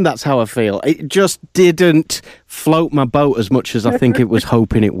understand that's how I feel. It just didn't float my boat as much as I think it was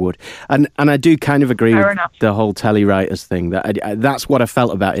hoping it would. And I do kind of agree with the whole telewriters thing. That's what I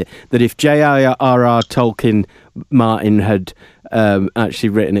felt about it. That if J.R.R. Tolkien Martin had actually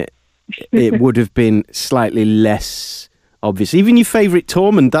written it, it would have been slightly less obvious. Even your favourite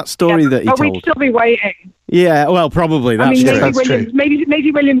Tormund, that story that he told. We'd still be waiting. Yeah, well, probably. That's true.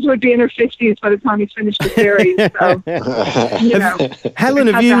 Maisie Williams would be in her 50s by the time he's finished the series. So, Helen,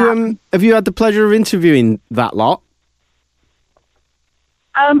 have you had the pleasure of interviewing that lot?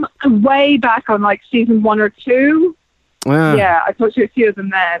 Way back on like season 1 or 2. Wow. Yeah, I talked to a few of them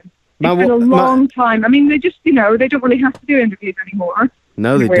then. It's been a long time. I mean, they just, they don't really have to do interviews anymore.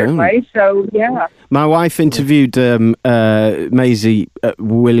 No, they don't. Way, so, yeah. My wife interviewed Maisie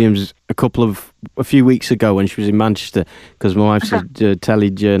Williams a few weeks ago when she was in Manchester, because my wife's a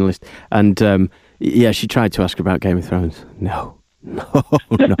telejournalist, and she tried to ask her about Game of Thrones. No.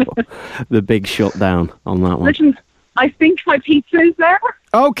 The big shutdown on that one. Listen, I think my pizza is there.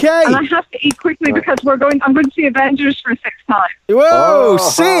 Okay. And I have to eat quickly because I'm going to see Avengers for a 6th time. Whoa,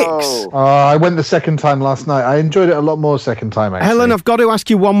 6! I went the second time last night. I enjoyed it a lot more second time, actually. Helen, I've got to ask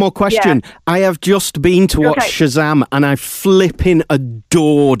you one more question. Yeah. I have just been to watch Shazam, and I flipping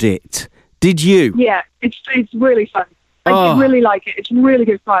adored it. Did you? Yeah, it's really fun. I really like it. It's really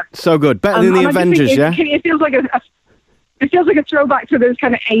good fun. So good. Better than the Avengers, yeah? It feels like it feels like a throwback to those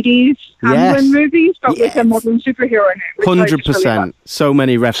kind of 80s Hamlin movies, but with a modern superhero in it. 100%. Really so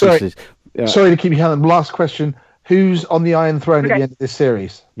many references. Sorry to keep you, Helen. Last question. Who's on the Iron Throne at the end of this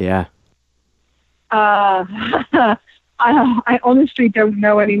series? Yeah. I honestly don't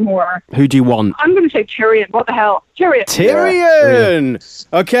know anymore. Who do you want? I'm going to say Tyrion. What the hell? Tyrion. Tyrion!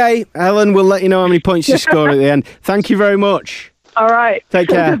 Okay, Helen, we'll let you know how many points you score at the end. Thank you very much. All right. Take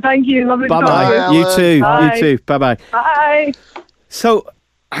care. Thank you. Lovely to talk to you. You too. Bye. You too. Bye-bye. Bye. So,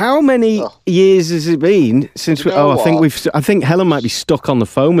 how many years has it been since we... I think Helen might be stuck on the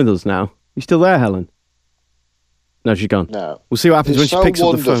phone with us now. You still there, Helen? No, she's gone. No. We'll see what happens when she picks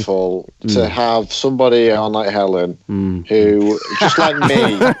up the phone. It's so wonderful to have somebody on like Helen who, just like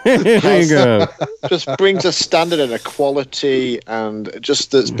me, just brings a standard and a quality and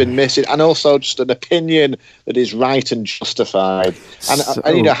just that's been missing, and also just an opinion that is right and justified.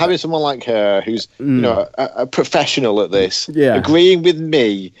 And having someone like her who's a professional at this, agreeing with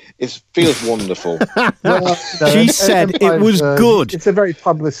me, feels wonderful. She said it was good. It's a very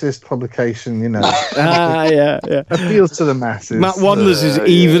publicist publication, yeah. Appeals to the masses. Matt Wanders is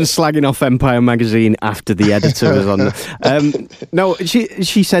even slagging off Empire magazine after the editor was on. No,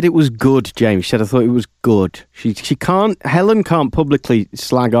 she said it was good, James. She said, I thought it was good. Helen can't publicly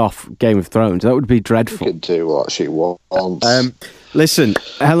slag off Game of Thrones. That would be dreadful. She can do what she wants. Listen,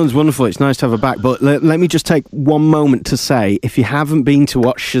 Helen's wonderful. It's nice to have her back. But let me just take one moment to say, if you haven't been to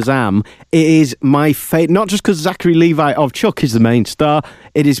watch Shazam, it is my favourite. Not just because Zachary Levi of Chuck is the main star.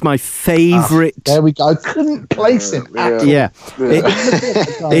 It is my favourite. There we go. I couldn't place him. Yeah.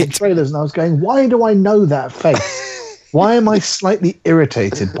 Trailers, and I was going, why do I know that face? Why am I slightly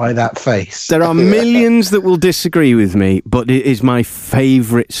irritated by that face? There are millions that will disagree with me, but it is my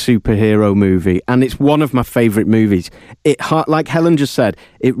favourite superhero movie, and it's one of my favourite movies. Like Helen just said,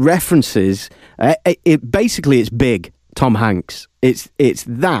 it references. It's big. Tom Hanks. It's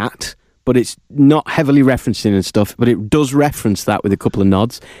that, but it's not heavily referencing and stuff. But it does reference that with a couple of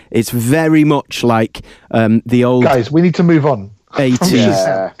nods. It's very much like the old. Guys, we need to move on. 80s.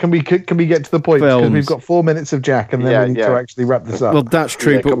 Yeah. Can we get to the point? Because we've got 4 minutes of Jack, and then we need to actually wrap this up. Well, that's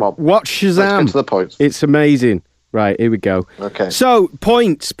true. But come on. Watch Shazam. Let's get to the point. It's amazing. Right, here we go. Okay. So,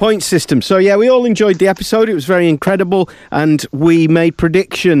 point system. So, yeah, we all enjoyed the episode. It was very incredible. And we made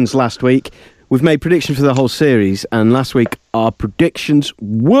predictions last week. We've made predictions for the whole series. And last week, our predictions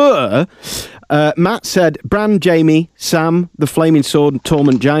were... Matt said, Bran, Jaime, Sam, the Flaming Sword, and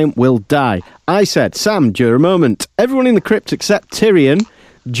Torment Giant will die. I said, Sam, dure a moment. Everyone in the crypt except Tyrion,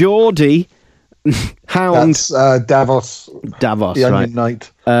 Geordie... Hound. That's Davos, the Onion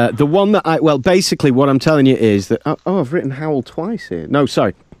Knight. The one that basically what I'm telling you is that... I've written Howl twice here. No,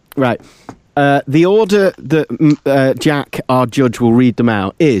 sorry. Right. The order that Jack, our judge, will read them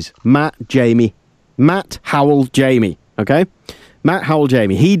out is Matt, Howell, Jaime. Okay? Matt, Howell,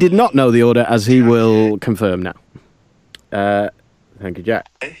 Jaime. He did not know the order, as he will confirm now. Thank you, Jack.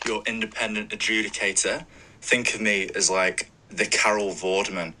 Your independent adjudicator. Think of me as like the Carol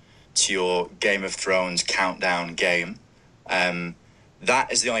Vorderman to your Game of Thrones countdown game.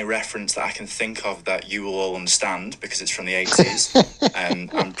 That is the only reference that I can think of that you will all understand because it's from the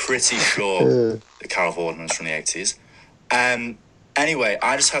 80s. I'm pretty sure that Carol Vorderman's from the 80s. Anyway,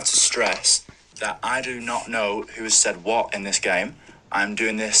 I just have to stress that I do not know who has said what in this game. I'm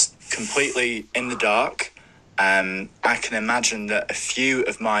doing this completely in the dark. I can imagine that a few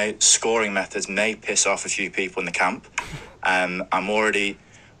of my scoring methods may piss off a few people in the camp. I'm already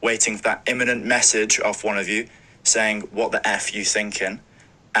waiting for that imminent message off one of you saying, what the F you thinking?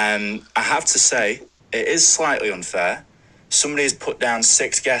 I have to say, it is slightly unfair. Somebody's put down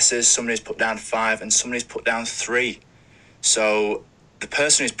 6 guesses, somebody's put down 5, and somebody's put down 3. So the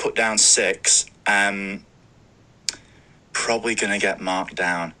person who's put down 6, probably going to get marked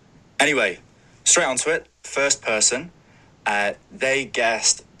down. Anyway, straight onto it. First person, they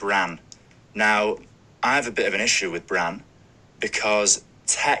guessed Bran. Now, I have a bit of an issue with Bran because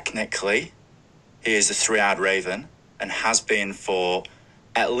technically he is the three-eyed raven and has been for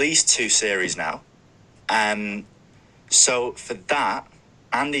at least 2 series now. So for that,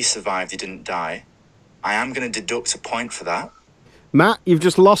 and he survived, he didn't die, I am going to deduct a point for that. Matt, you've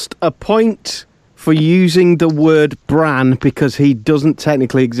just lost a point for using the word Bran because he doesn't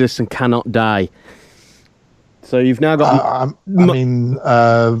technically exist and cannot die. So you've now got...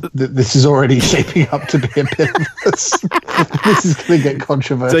 this is already shaping up to be a bit of this is going to get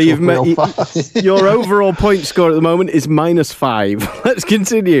controversial. So you've fast. Your overall point score at the moment is -5. Let's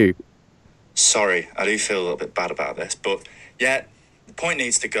continue. Sorry, I do feel a little bit bad about this, but yeah, the point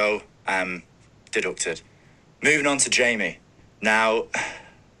needs to go deducted. Moving on to Jaime. Now,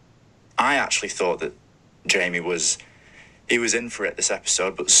 I actually thought that Jaime was in for it this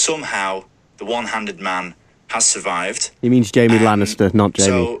episode, but somehow the one-handed man has survived. He means Jaime Lannister, not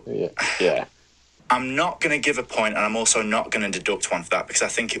Jaime. So, yeah. I'm not going to give a point, and I'm also not going to deduct one for that, because I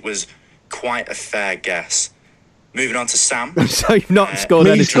think it was quite a fair guess. Moving on to Sam. So you've not scored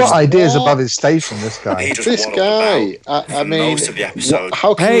anything. He's got ideas above his station, this guy. This guy, I mean, most of the episode.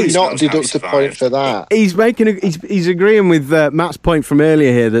 How can we not deduct a point for that? He's agreeing with Matt's point from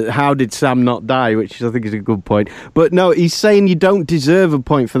earlier here that how did Sam not die, which I think is a good point. But no, he's saying you don't deserve a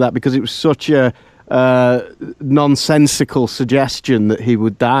point for that because it was such a nonsensical suggestion that he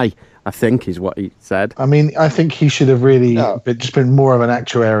would die, I think is what he said. I mean, I think he should have really just been more of an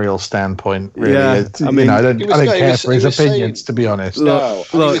actuarial standpoint, really. Yeah, I don't care for his opinions, to be honest. No,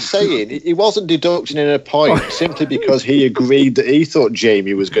 he was saying he wasn't deducting in a point simply because he agreed that he thought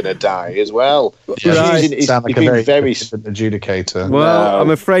Jaime was going to die as well. Yeah, he's being very adjudicator. Well, I'm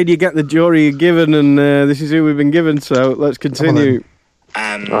afraid you get the jury you're given, and this is who we've been given, so let's continue.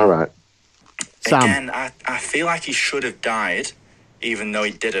 All right. Sam. Again, I feel like he should have died, even though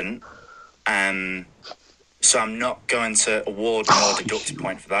he didn't. So I'm not going to award nor deduct a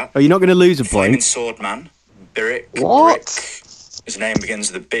point for that. Are you not going to lose a Flaming point? Swordman, Beric. What? His name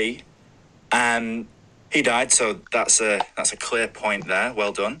begins with a B. He died, so that's a clear point there.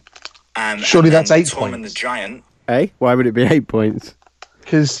 Well done. Surely that's 8 Tormund points. the Giant. Hey, why would it be 8 points?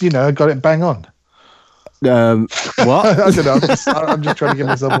 Because, I got it bang on. What? I don't know. I'm just trying to give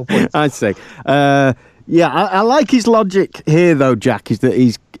myself a point. I see. I like his logic here, though, Jack, is that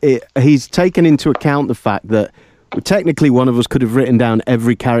he's taken into account the fact that technically one of us could have written down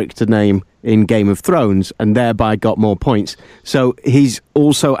every character name in Game of Thrones and thereby got more points. So he's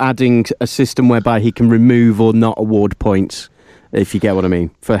also adding a system whereby he can remove or not award points, if you get what I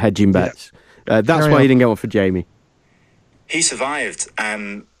mean, for hedging bets. Yeah. That's why he didn't get one for Jaime. He survived.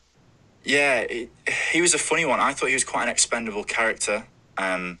 He was a funny one. I thought he was quite an expendable character.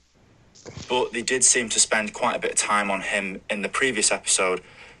 But they did seem to spend quite a bit of time on him in the previous episode.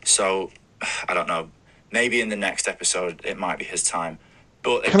 So, I don't know. Maybe in the next episode, it might be his time.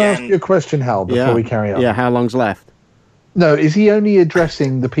 But Can I ask you a question, Hal, before we carry on? Yeah, how long's left? No, is he only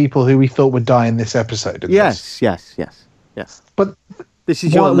addressing the people who we thought would die in this episode? Yes. But this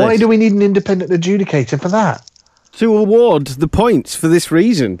is your why list. do we need an independent adjudicator for that? To award the points for this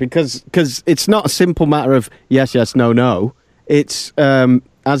reason, because it's not a simple matter of yes, no. It's,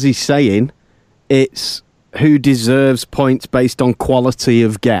 as he's saying, it's who deserves points based on quality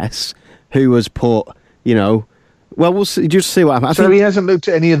of guess, who has put, well, we'll see, just see what happens. So he hasn't looked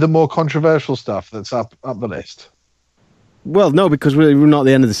at any of the more controversial stuff that's up the list? Well, no, because we're not at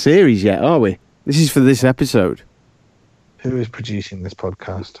the end of the series yet, are we? This is for this episode. Who is producing this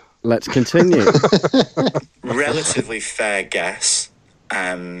podcast? Let's continue. Relatively fair guess.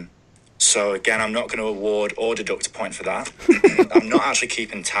 So again, I'm not going to award or deduct a point for that. I'm not actually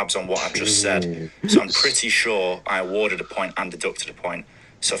keeping tabs on what I've just said. So I'm pretty sure I awarded a point and deducted a point.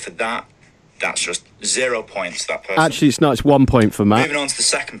 So for that, that's just 0 points to that person. Actually, it's not. It's 1 point for Matt. Moving on to the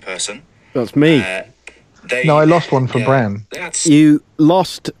second person. That's me. No, I lost one for Bran. You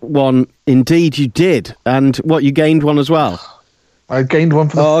lost one. Indeed, you did. And what, you gained one as well? I gained one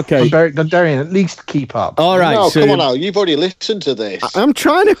for Darian. At least keep up. All right. No, so come on now. You've already listened to this. I'm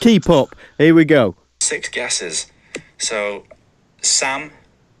trying to keep up. Here we go. 6 guesses. So Sam,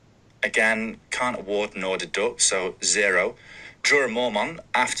 again, can't award nor deduct, so 0. Jorah Mormont,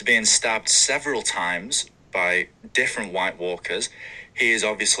 after being stabbed several times by different White Walkers, he is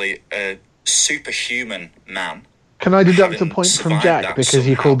obviously a superhuman man. Can I deduct a point from Jack because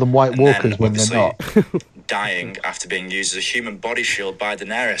you called them White Walkers when they're not? Dying after being used as a human body shield by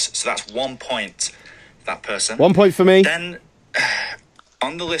Daenerys. So that's 1 point for that person. 1 point for me. Then,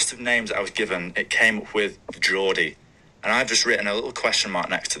 on the list of names that I was given, it came up with Geordie. And I've just written a little question mark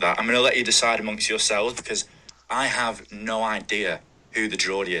next to that. I'm going to let you decide amongst yourselves because I have no idea who the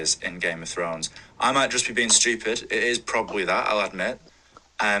Geordie is in Game of Thrones. I might just be being stupid. It is probably that, I'll admit.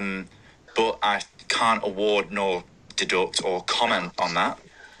 But I can't award nor deduct or comment on that.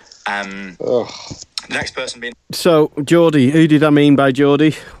 The next person being... So, Geordie, who did I mean by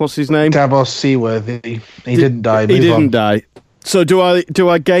Geordie? What's his name? Davos Seaworthy. He didn't die. He didn't die. So do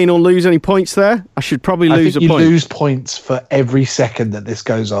I gain or lose any points there? I should probably lose a point. You lose points for every second that this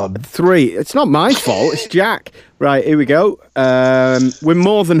goes on. 3. It's not my fault. It's Jack. Right, here we go. We're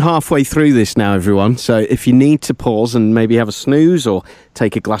more than halfway through this now, everyone. So if you need to pause and maybe have a snooze or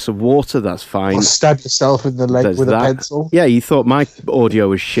take a glass of water, that's fine. Or stab yourself in the leg with a pencil. Yeah, you thought my audio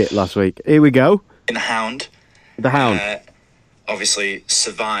was shit last week. Here we go. In the Hound. The Hound. Obviously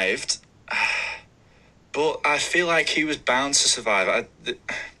survived. But I feel like he was bound to survive.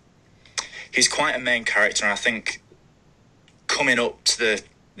 He's quite a main character, and I think coming up to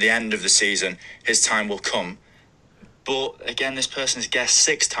the end of the season, his time will come. But again, this person's guessed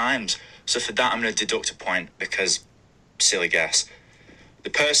 6 times. So for that, I'm going to deduct a point because silly guess. The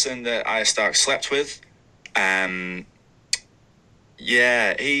person that Arya Stark slept with, I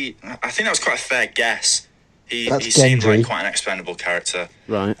think that was quite a fair guess. He seemed like quite an expendable character.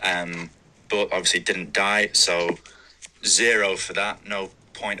 Right. But obviously didn't die, so 0 for that. No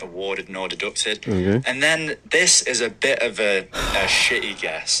point awarded nor deducted. Okay. And then this is a bit of a shitty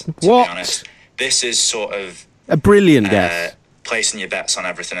guess, to be honest. This is sort of a brilliant guess. Placing your bets on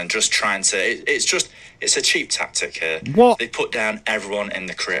everything and just trying to... It's a cheap tactic here. What? They put down everyone in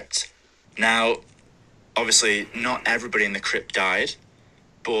the crypt. Now, obviously, not everybody in the crypt died,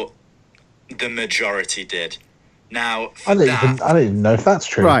 but the majority did. Now, I don't even know if that's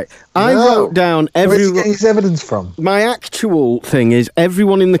true. Right. I wrote down Where's he getting his evidence from? My actual thing is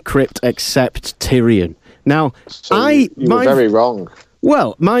everyone in the crypt except Tyrion. Now, so you were very wrong.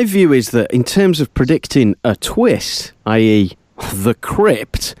 Well, my view is that in terms of predicting a twist, i.e. the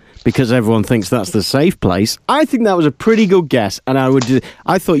crypt, because everyone thinks that's the safe place, I think that was a pretty good guess, and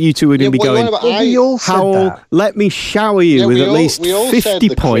I thought you two were going to be going, we all said that. Let me shower you with at least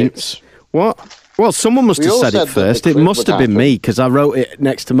 50 points. Crypt. What? Well, someone must have said it first. It must have been me, because I wrote it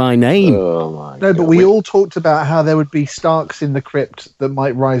next to my name. Oh my God. But we all all talked about how there would be Starks in the crypt that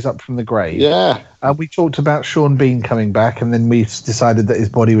might rise up from the grave. Yeah. And we talked about Sean Bean coming back, and then we decided that his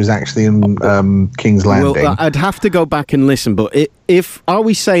body was actually in King's Landing. Well, I'd have to go back and listen, but are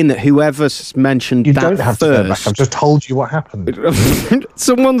we saying that whoever's mentioned you that don't have first... to go back. I've just told you what happened.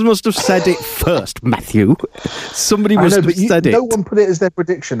 Someone must have said it first, Matthew. Somebody must have said it. No one put it as their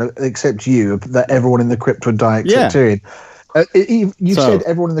prediction except you, that everyone in the crypt would die except Tyrion. You said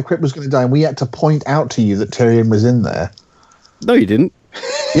everyone in the crypt was going to die, and we had to point out to you that Tyrion was in there. No, you didn't.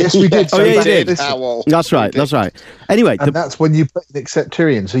 Yes, we did. Oh, yeah, you did. That's right. That's right. Anyway, and that's when you put except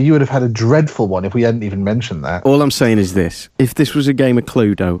Tyrion. So you would have had a dreadful one if we hadn't even mentioned that. All I'm saying is this: if this was a game of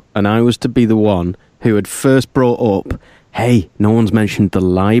Cluedo, and I was to be the one who had first brought up, "Hey, no one's mentioned the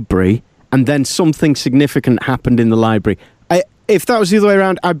library," and then something significant happened in the library. If that was the other way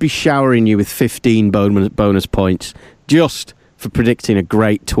around, I'd be showering you with 15 bonus points just for predicting a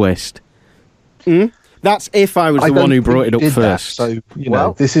great twist. That's if I was the one who brought it up first. So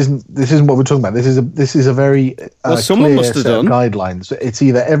this isn't what we're talking about. This is a very someone clear must have set of done guidelines. It's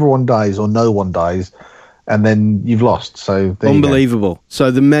either everyone dies or no one dies, and then you've lost. So there unbelievable.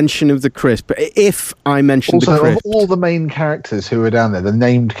 So the mention of the crisp. If I mentioned also, the crisp, of all the main characters who were down there, the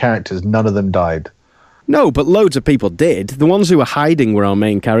named characters, none of them died. No, but loads of people did. The ones who were hiding were our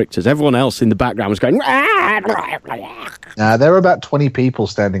main characters. Everyone else in the background was going. There were about 20 people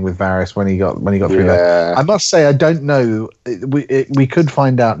standing with Varys when he got through that. I must say, I don't know. We could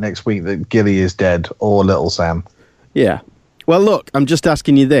find out next week that Gilly is dead or Little Sam. Yeah. Well, look, I'm just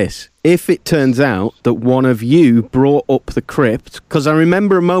asking you this. If it turns out that one of you brought up the crypt, because I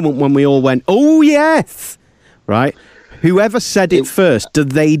remember a moment when we all went, "Oh yes," right? Whoever said it first, do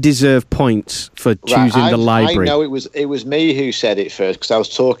they deserve points for choosing the library? I know it was me who said it first, because I was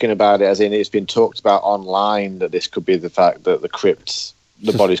talking about it as in it's been talked about online that this could be the fact that the crypts,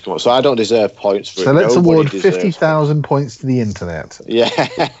 the bodies come up. So I don't deserve points for it. So let's award 50,000 points to the internet. Yeah.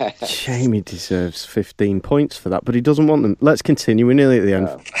 Jamie deserves 15 points for that, but he doesn't want them. Let's continue. We're nearly at the end.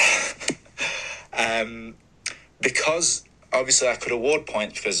 Because obviously I could award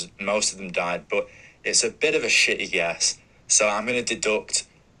points because most of them died, but it's a bit of a shitty guess, so I'm going to deduct.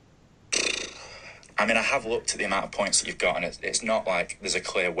 I mean, I have looked at the amount of points that you've got, and it's not like there's a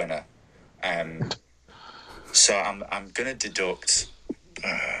clear winner. So I'm going to deduct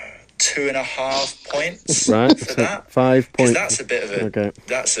 2.5 points for that. 5 points. That's a bit of a.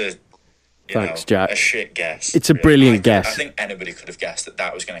 That's a. Thanks, Jack. A shit guess. It's a brilliant guess. I think anybody could have guessed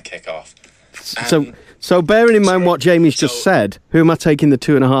that was going to kick off. So bearing in mind what Jamie's just said, who am I taking the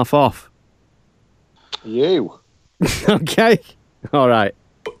 2.5 off? You. Okay. All right.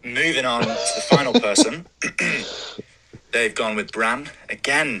 But moving on to the final person, they've gone with Bran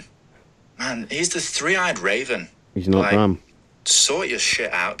again. Man, he's the three-eyed raven. He's not Bran. Sort your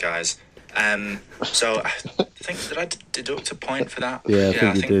shit out, guys. So I think, did I deduct a point for that? Yeah, I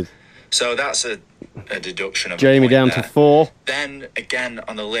think you did. So that's a deduction of Jamie down there. to 4. Then again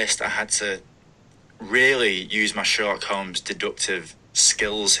on the list, I had to really use my Sherlock Holmes deductive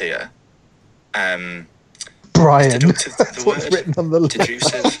skills here. Brian. Deductive, That's what's written on the list.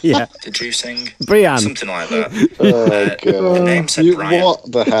 Deducive. Yeah. Deducing. Brian. Something like that. Oh, God. The name said Brian. What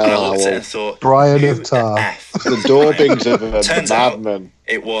the hell? And I looked at it and thought, Brian of Tar. The Daubings of a Turns madman. out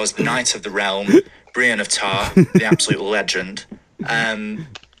it was the Knight of the Realm, Brian of Tar, the absolute legend.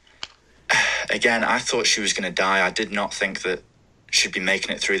 Again, I thought she was going to die. I did not think that she'd be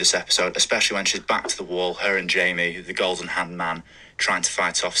making it through this episode, especially when she's back to the wall, her and Jamie, the Golden Hand Man, trying to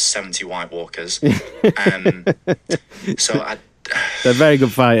fight off 70 White Walkers. They're very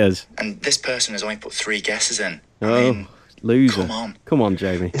good fighters. And this person has only put 3 guesses in. I mean, loser. Come on,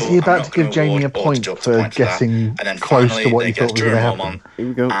 Jamie. Is he about to give Jamie a point for guessing and then close finally, to what you they thought get was going to Durham happen? on. Here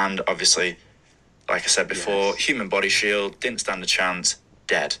we go. And obviously, like I said before, human body shield, didn't stand a chance,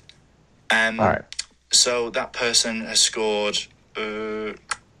 dead. All right. So that person has scored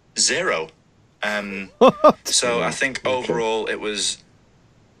 0. So I think overall it was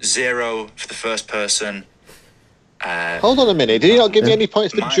 0 for the first person. Hold on a minute. Did he not give me any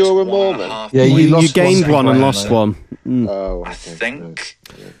points for Jorah Mormon? Yeah, you gained one and lost one. Oh, I think,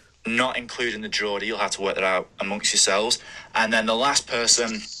 not including the Geordie, you'll have to work that out amongst yourselves. And then the last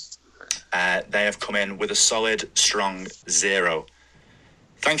person, they have come in with a solid, strong 0.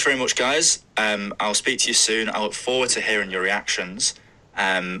 Thanks very much, guys. I'll speak to you soon. I look forward to hearing your reactions.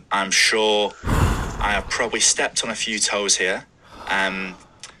 I'm sure I have probably stepped on a few toes here.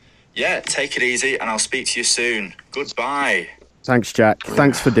 Take it easy, and I'll speak to you soon. Goodbye. Thanks, Jack.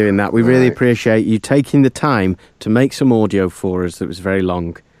 Thanks for doing that. We really appreciate you taking the time to make some audio for us that was very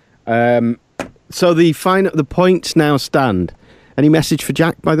long. So the points now stand. Any message for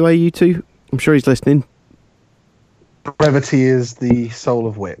Jack, by the way, you two? I'm sure he's listening. Brevity is the soul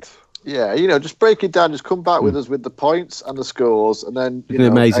of wit. Yeah, just break it down. Just come back with us with the points and the scores, and then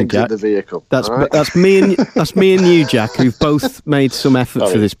amazing, exit Jack. the vehicle. That's right? that's me and you, Jack, who've both made some effort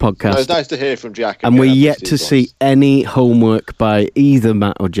for this podcast. It's nice to hear from Jack. And we're yet to see any homework by either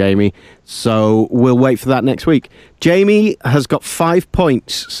Matt or Jamie, so we'll wait for that next week. Jamie has got 5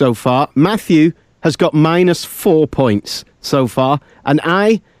 points so far. Matthew has got -4 points so far, and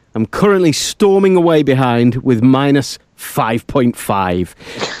I am currently storming away behind with -5.5.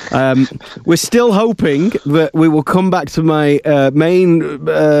 We're still hoping that we will come back to my main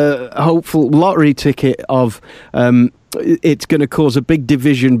hopeful lottery ticket of it's going to cause a big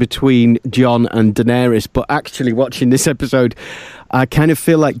division between Jon and Daenerys, but actually watching this episode, I kind of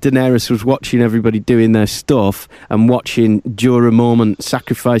feel like Daenerys was watching everybody doing their stuff and watching Jorah Mormont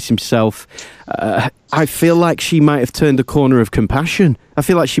sacrifice himself. I feel like she might have turned a corner of compassion. I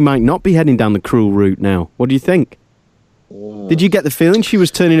feel like she might not be heading down the cruel route now. What do you think? Did you get the feeling she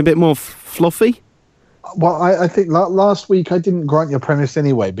was turning a bit more fluffy? Well, I think last week I didn't grant your premise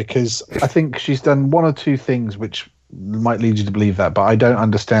anyway, because I think she's done one or two things which might lead you to believe that, but I don't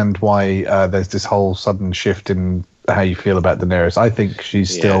understand why there's this whole sudden shift in how you feel about Daenerys. I think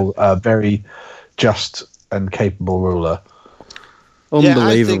she's still a very just and capable ruler.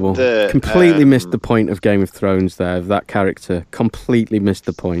 Unbelievable. Completely missed the point of Game of Thrones there, of that character. Completely missed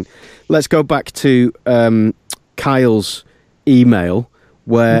the point. Let's go back to Kyle's email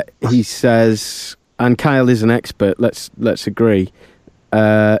where he says, and Kyle is an expert, let's agree,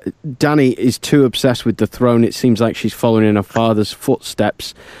 Dany is too obsessed with the throne. It seems like she's following in her father's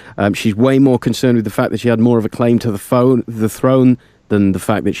footsteps. She's way more concerned with the fact that she had more of a claim to the throne than the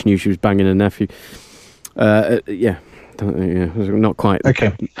fact that she knew she was banging her nephew. Not quite.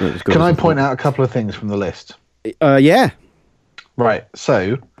 Okay. Can I point out a couple of things from the list? Yeah. Right.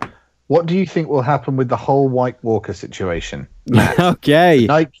 So, what do you think will happen with the whole White Walker situation? Okay.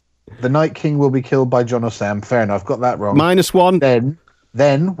 The Night King will be killed by Jon or Sam. Fair enough. Got that wrong. -1.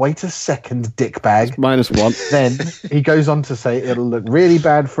 Then wait a second, dickbag. -1. Then he goes on to say it'll look really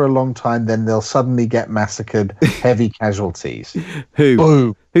bad for a long time. Then they'll suddenly get massacred. Heavy casualties. Who?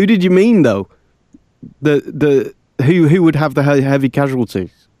 Boom. Who did you mean though? Who would have the heavy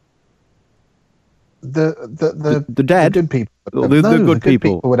casualties? The dead? The good people. The good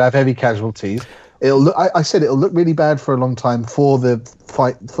people would have heavy casualties. I said it'll look really bad for a long time for the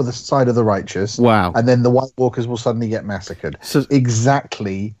fight for the side of the righteous. Wow. And then the White Walkers will suddenly get massacred. So,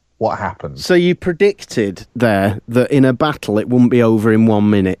 exactly what happened. So you predicted there that in a battle it wouldn't be over in 1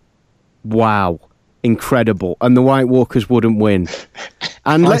 minute. Wow. Incredible. And the White Walkers wouldn't win.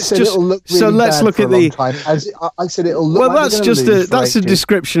 And let's look at the. I said it'll look. Well, that's a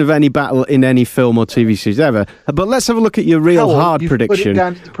description of any battle in any film or TV series ever. But let's have a look at your real hard prediction,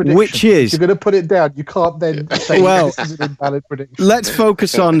 which is you're going to put it down. You can't then say this is an invalid prediction. Let's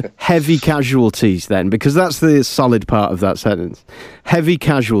focus on heavy casualties then, because that's the solid part of that sentence. Heavy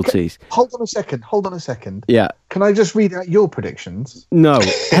casualties. Hold on a second. Yeah. Can I just read out your predictions? No.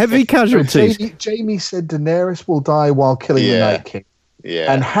 Heavy casualties. Jamie said Daenerys will die while killing the Night King.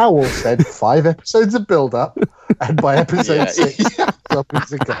 Yeah. And Howell said 5 episodes of build-up, and by episode 6, dropping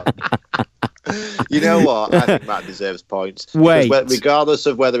a gun. You know what? I think Matt deserves points. Wait. Regardless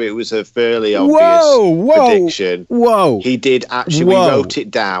of whether it was a fairly obvious prediction, he did actually wrote it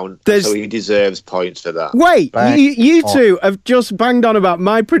down, so he deserves points for that. Wait, you two have just banged on about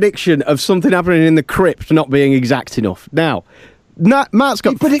my prediction of something happening in the crypt not being exact enough. Now, Matt's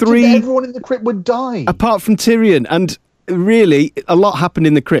got 3... that everyone in the crypt would die. Apart from Tyrion, and... Really, a lot happened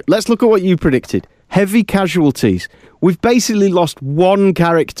in the crypt. Let's look at what you predicted. Heavy casualties. We've basically lost one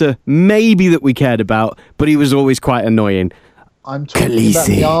character, maybe that we cared about, but he was always quite annoying. I'm talking about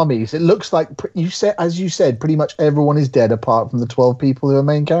the armies. It looks like, as you said, pretty much everyone is dead apart from the 12 people who are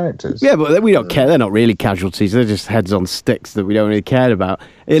main characters. Yeah, but we don't care. They're not really casualties. They're just heads on sticks that we don't really care about.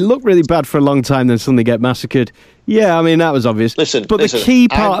 It looked really bad for a long time, then suddenly get massacred. Yeah, I mean, that was obvious. But the key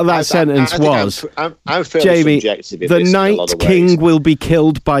part of that sentence was, Jamie, the Night King will be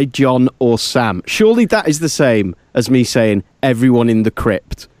killed by Jon or Sam. Surely that is the same as me saying everyone in the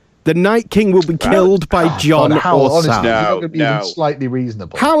crypt. The Night King will be killed by Jon or Sam. You're not going to be even slightly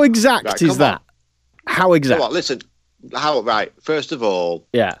reasonable. How exact is that? How exact? On, listen, first of all,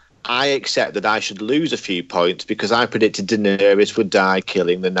 I accept that I should lose a few points because I predicted Daenerys would die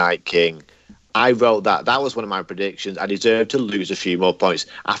killing the Night King. I wrote that. That was one of my predictions. I deserve to lose a few more points.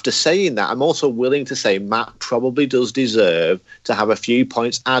 After saying that, I'm also willing to say Matt probably does deserve to have a few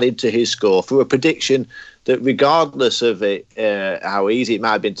points added to his score for a prediction that, regardless of it, how easy it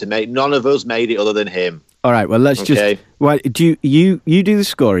might have been to make, none of us made it other than him. All right. Well, let's just. Well, do you do the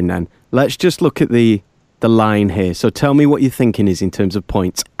scoring then? Let's just look at the line here. So tell me what your thinking is in terms of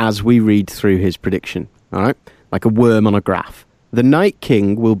points as we read through his prediction. All right, like a worm on a graph. The Night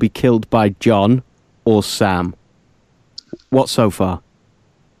King will be killed by Jon or Sam. What so far?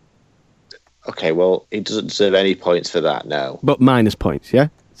 Okay, well, he doesn't deserve any points for that, no. But minus points, yeah?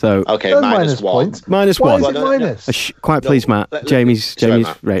 So okay, minus one. Points. Minus Why one. Is it minus? Quiet, please, Matt. Jamie's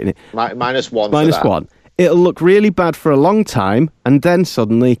rating it. Minus one. Minus for that. One. It'll look really bad for a long time, and then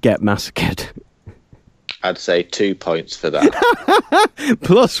suddenly get massacred. I'd say 2 points for that.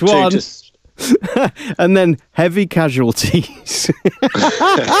 Plus one. And then heavy casualties.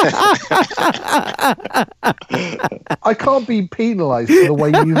 I can't be penalised for the way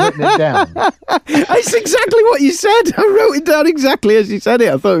you've written it down. It's exactly what you said. I wrote it down exactly as you said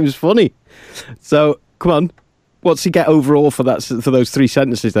it. I thought it was funny. So, come on. What's he get overall for those 3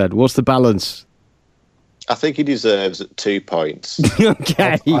 sentences then? What's the balance? I think he deserves 2 points.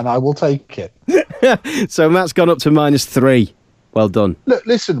 Okay. And I will take it. So Matt's gone up to -3. Well done. Look,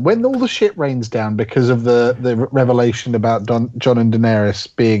 listen, when all the shit rains down because of the revelation about Jon and Daenerys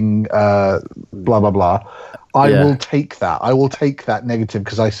being blah, blah, blah, I will take that. I will take that negative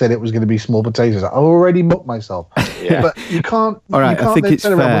because I said it was going to be small potatoes. I already mocked myself. Yeah. But you can't, All right, I think then it's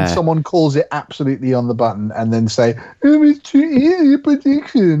turn around when fair. someone calls it absolutely on the button and then say, oh, it's too easy,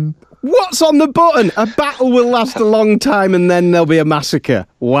 prediction. What's on the button? A battle will last a long time and then there'll be a massacre.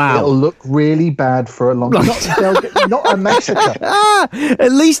 Wow. It'll look really bad for a long time. Not a massacre.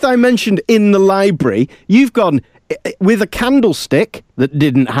 At least I mentioned in the library. You've gone with a candlestick that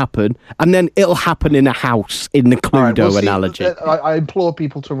didn't happen, and then it'll happen in a house in the Cluedo All right, we'll see. analogy. I implore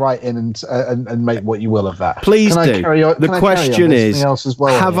people to write in and make what you will of that. Please Can do. I carry on? The Can I question carry on? There's is, something else as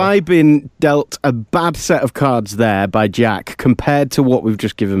well have here. I been dealt a bad set of cards there by Jack compared to what we've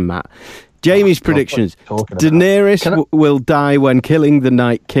just given Matt? Jamie's predictions. what are you talking about? Daenerys will die when killing the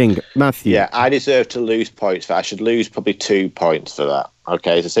Night King. Matthew. Yeah, I deserve to lose points for that. I should lose probably 2 points for that.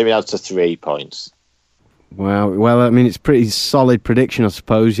 Okay, so say me out to 3 points. Well, I mean, it's a pretty solid prediction, I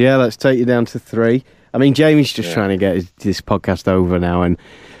suppose. Yeah, let's take you down to 3. I mean, Jamie's just trying to get this podcast over now and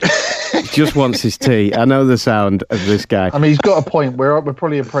just wants his tea. I know the sound of this guy. I mean, he's got a point. We're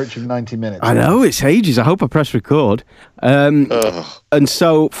probably approaching 90 minutes. I know, it's ages. I hope I press record. And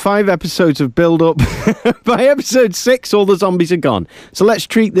so 5 episodes of build-up. By episode 6, all the zombies are gone. So let's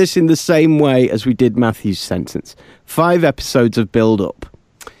treat this in the same way as we did Matthew's sentence. 5 episodes of build-up.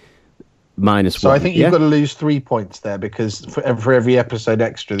 -1. So I think you've got to lose 3 points there because for every episode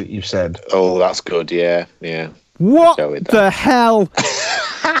extra that you've said. Oh, that's good. Yeah. What Go with that. the hell?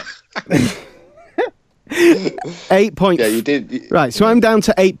 8 point. Yeah, you did. Right, so I'm down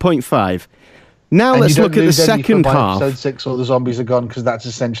to 8.5. Now And let's you look don't at the lose any second for by half. Episode 6, all the zombies are gone because that's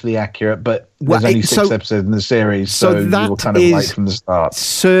essentially accurate. But Well, there's only 6 so- episodes in the series, so so you that were kind of is- right from the start.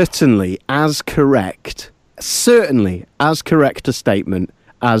 Certainly as correct a statement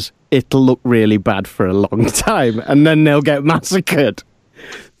as it'll look really bad for a long time and then they'll get massacred.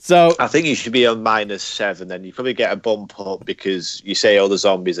 So I think you should be on -7. Then you probably get a bump up because you say all the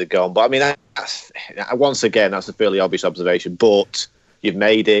zombies are gone. But I mean, once again, that's a fairly obvious observation. But you've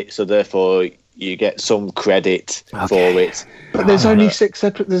made it, so therefore you get some credit for it. But there's only 6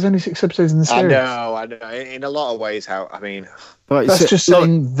 there's only 6 episodes in the I series. know. In a lot of ways, That's just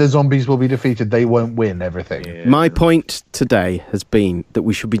saying the zombies will be defeated. They won't win everything. Yeah. my point today has been that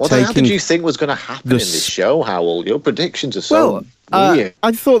we should be What the hell taking did you think was going to happen in this show, Howell? Your predictions are so Well, weird.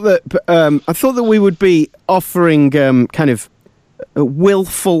 I thought that we would be offering kind of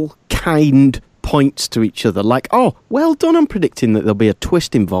willful, kind points to each other, like, "Oh, well done on predicting that there'll be a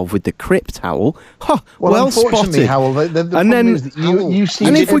twist involved with the crypt, Howell. Huh, well unfortunately, spotted." Howell, the And problem then- is that you see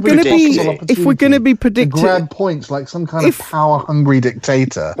and if we're every going to be, possible if we're going to be opportunity to predicting, grab points like some kind of power-hungry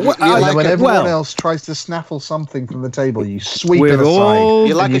dictator, Well, and then when everyone well- else tries to snaffle something from the table, you sweep we're it aside. all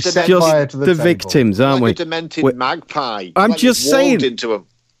You're like and you a set just fire to the the table. victims, aren't we? Like a demented We're- magpie. I'm Like just you've warmed saying. into him.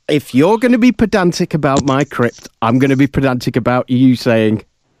 If you're going to be pedantic about my crypt, I'm going to be pedantic about you saying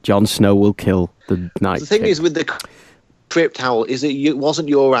Jon Snow will kill the Night The thing King. is with the crypt, Howell, is it wasn't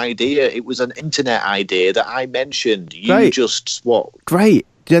your idea. It was an internet idea that I mentioned. You Right. just what? Great.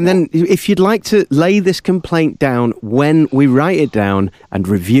 And then if you'd like to lay this complaint down when we write it down and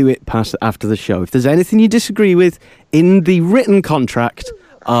review it after the show, if there's anything you disagree with in the written contract,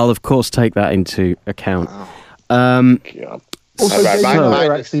 I'll of course take that into account. God. Also, Right, Dave right, and I right.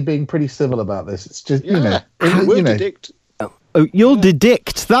 are actually being pretty civil about this. It's just, you know, We'll you know, predict. Oh, you'll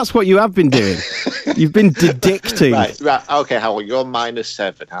dedict. That's what you have been doing. You've been dedicting. Right. Okay, Howell, you're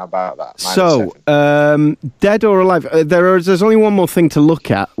 -7. How about that? So, -7. Dead or Alive. There's only one more thing to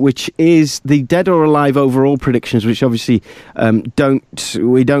look at, which is the Dead or Alive overall predictions, which obviously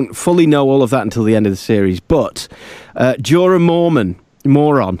we don't fully know all of that until the end of the series. But Jorah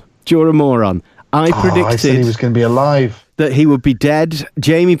Moron. I predicted I said he was going to be alive. that he would be dead.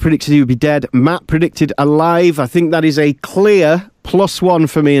 Jamie predicted he would be dead. Matt predicted alive. I think that is a clear +1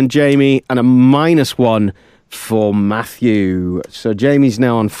 for me and Jamie and a -1 for Matthew. So Jamie's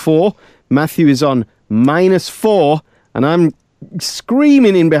now on 4. Matthew is on -4. And I'm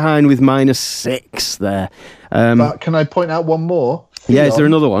screaming in behind with -6 there. But can I point out one more? Yeah, is there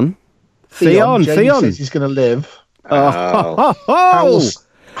another one? Jamie Theon. says he's going to live. Oh.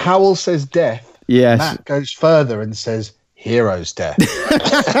 Howell says death. Yes. Matt goes further and says hero's death.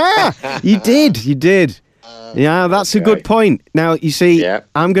 You did. Yeah, that's a good point. Now, you see,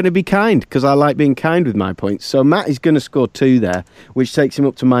 I'm going to be kind because I like being kind with my points. So Matt is going to score 2 there, which takes him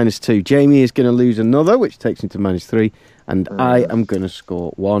up to -2. Jamie is going to lose another, which takes him to -3. And I am going to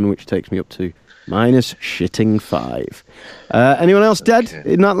score 1, which takes me up to -5. Anyone else dead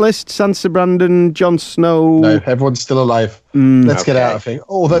in that list? Sansa Brandon, Jon Snow? No, everyone's still alive. Let's get out of here.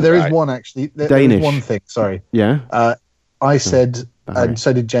 Although there is one, actually. There is one thing, sorry. Yeah? I said, and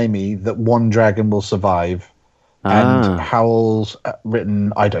so did Jamie, that one dragon will survive. And Howell's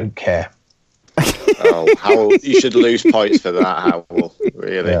written, I don't care. Oh, Howell, you should lose points for that, Howell.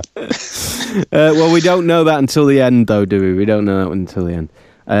 Really? Yeah. Well, we don't know that until the end, though, do we? We don't know that until the end.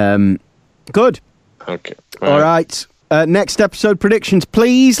 Good. Okay. All right. Next episode predictions,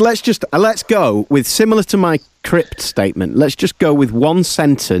 please. Let's go with, similar to my crypt statement, let's just go with one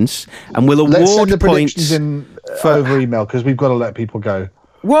sentence, and we'll award Let's send the points predictions in over email, because we've got to let people go.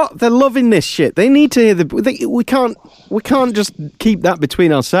 What? They're loving this shit. They need to hear we can't just keep that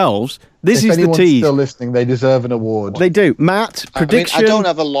between ourselves. This is the tease. If anyone's still listening, they deserve an award. They do. Matt, prediction. I don't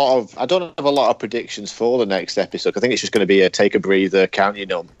have a lot of predictions for the next episode. I think it's just going to be a take a breather, count your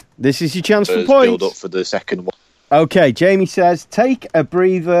numbers. This is your chance for points. Build up for the second one. Okay, Jamie says, take a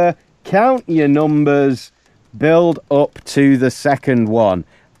breather, count your numbers, build up to the second one.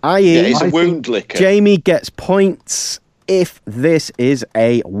 I.e., it's a wound licker. Jamie gets points if this is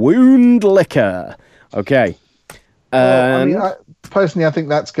a wound licker. Okay. Personally, I think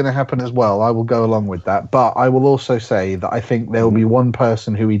that's going to happen as well. I will go along with that. But I will also say that I think there will be one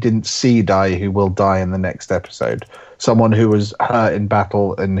person who we didn't see die who will die in the next episode. Someone who was hurt in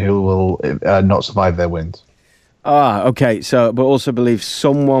battle and who will not survive their wounds. Okay. So, but also believe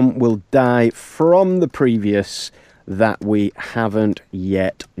someone will die from the previous that we haven't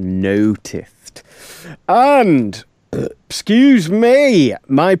yet noticed. And, excuse me,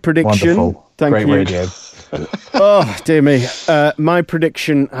 my prediction... Wonderful. Thank Great you. radio. Oh, dear me. My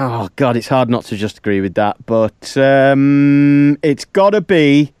prediction... Oh, God, it's hard not to just agree with that. But it's got to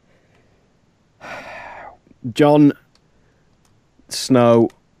be Jon Snow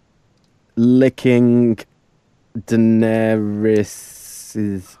licking Daenerys'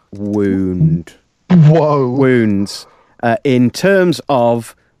 wounds. In terms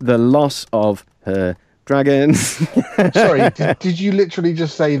of the loss of her dragons. Sorry, did you literally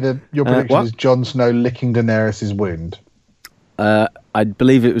just say that your prediction is Jon Snow licking Daenerys' wound? I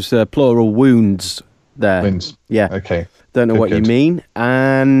believe it was plural wounds there. Wounds. Yeah. Okay. Don't know what you mean.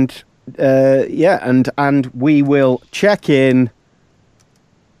 And and we will check in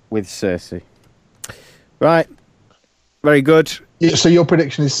with Cersei. Right. Very good. Yeah, so your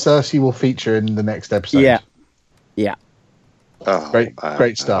prediction is Cersei will feature in the next episode? Yeah. Oh,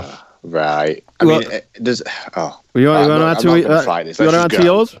 great stuff. Right. You want to add to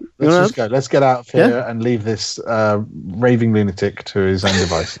yours? Let's get out of here and leave this raving lunatic to his own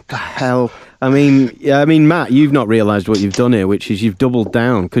devices. The hell. I mean, Matt, you've not realised what you've done here, which is you've doubled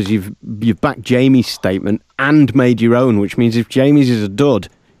down because you've backed Jamie's statement and made your own, which means if Jamie's is a dud,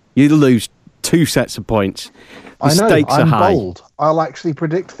 you lose 2 sets of points. The stakes are high. I'm bold. I'll actually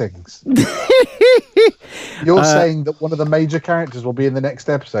predict things. You're saying that one of the major characters will be in the next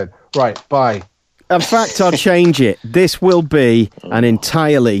episode. Right, bye. In fact, I'll change it. This will be an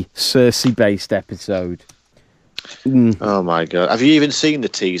entirely Cersei-based episode. Oh, my God. Have you even seen the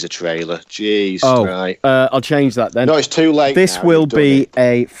teaser trailer? Jeez. Right. I'll change that then. No, it's too late. This will be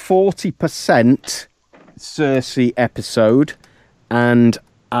a 40% Cersei episode, and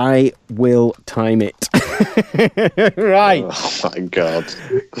I will time it. Right. Oh, my God.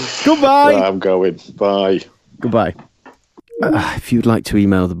 Goodbye. Right, I'm going. Bye. Goodbye. If you'd like to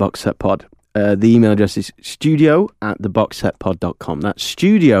email the Box Set Pod, the email address is studio@theboxsetpod.com. That's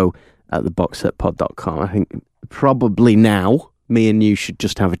studio@theboxsetpod.com. I think probably now me and you should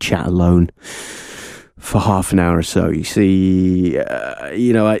just have a chat alone for half an hour or so. You see,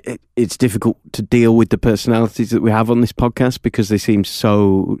 it's difficult to deal with the personalities that we have on this podcast because they seem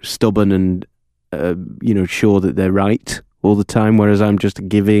so stubborn and, sure that they're right all the time, whereas I'm just a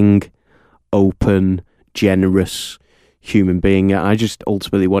giving, open, generous human being. I just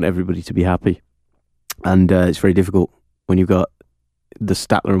ultimately want everybody to be happy. And it's very difficult when you've got the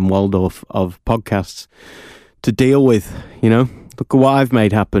Statler and Waldorf of podcasts to deal with, Look at what I've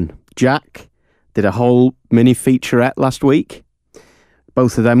made happen. Jack did a whole mini featurette last week.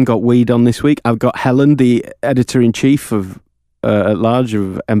 Both of them got weed on this week. I've got Helen, the editor-in-chief of at large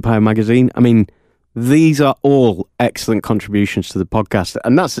of Empire Magazine. I mean, these are all excellent contributions to the podcast.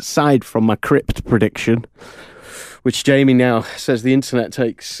 And that's aside from my crypt prediction, which Jamie now says the internet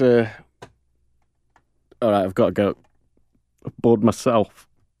takes... All right, I've got to go. I'm bored myself.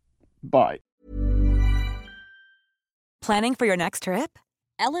 Bye. Planning for your next trip?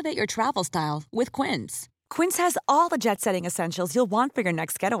 Elevate your travel style with Quince. Quince has all the jet-setting essentials you'll want for your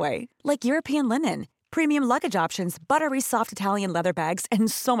next getaway, like European linen, premium luggage options, buttery soft Italian leather bags,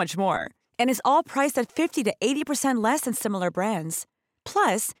 and so much more. And is all priced at 50 to 80% less than similar brands.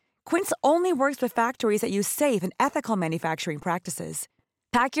 Plus, Quince only works with factories that use safe and ethical manufacturing practices.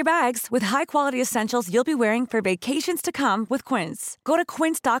 Pack your bags with high-quality essentials you'll be wearing for vacations to come with Quince. Go to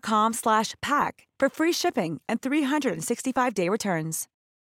quince.com/pack for free shipping and 365-day returns.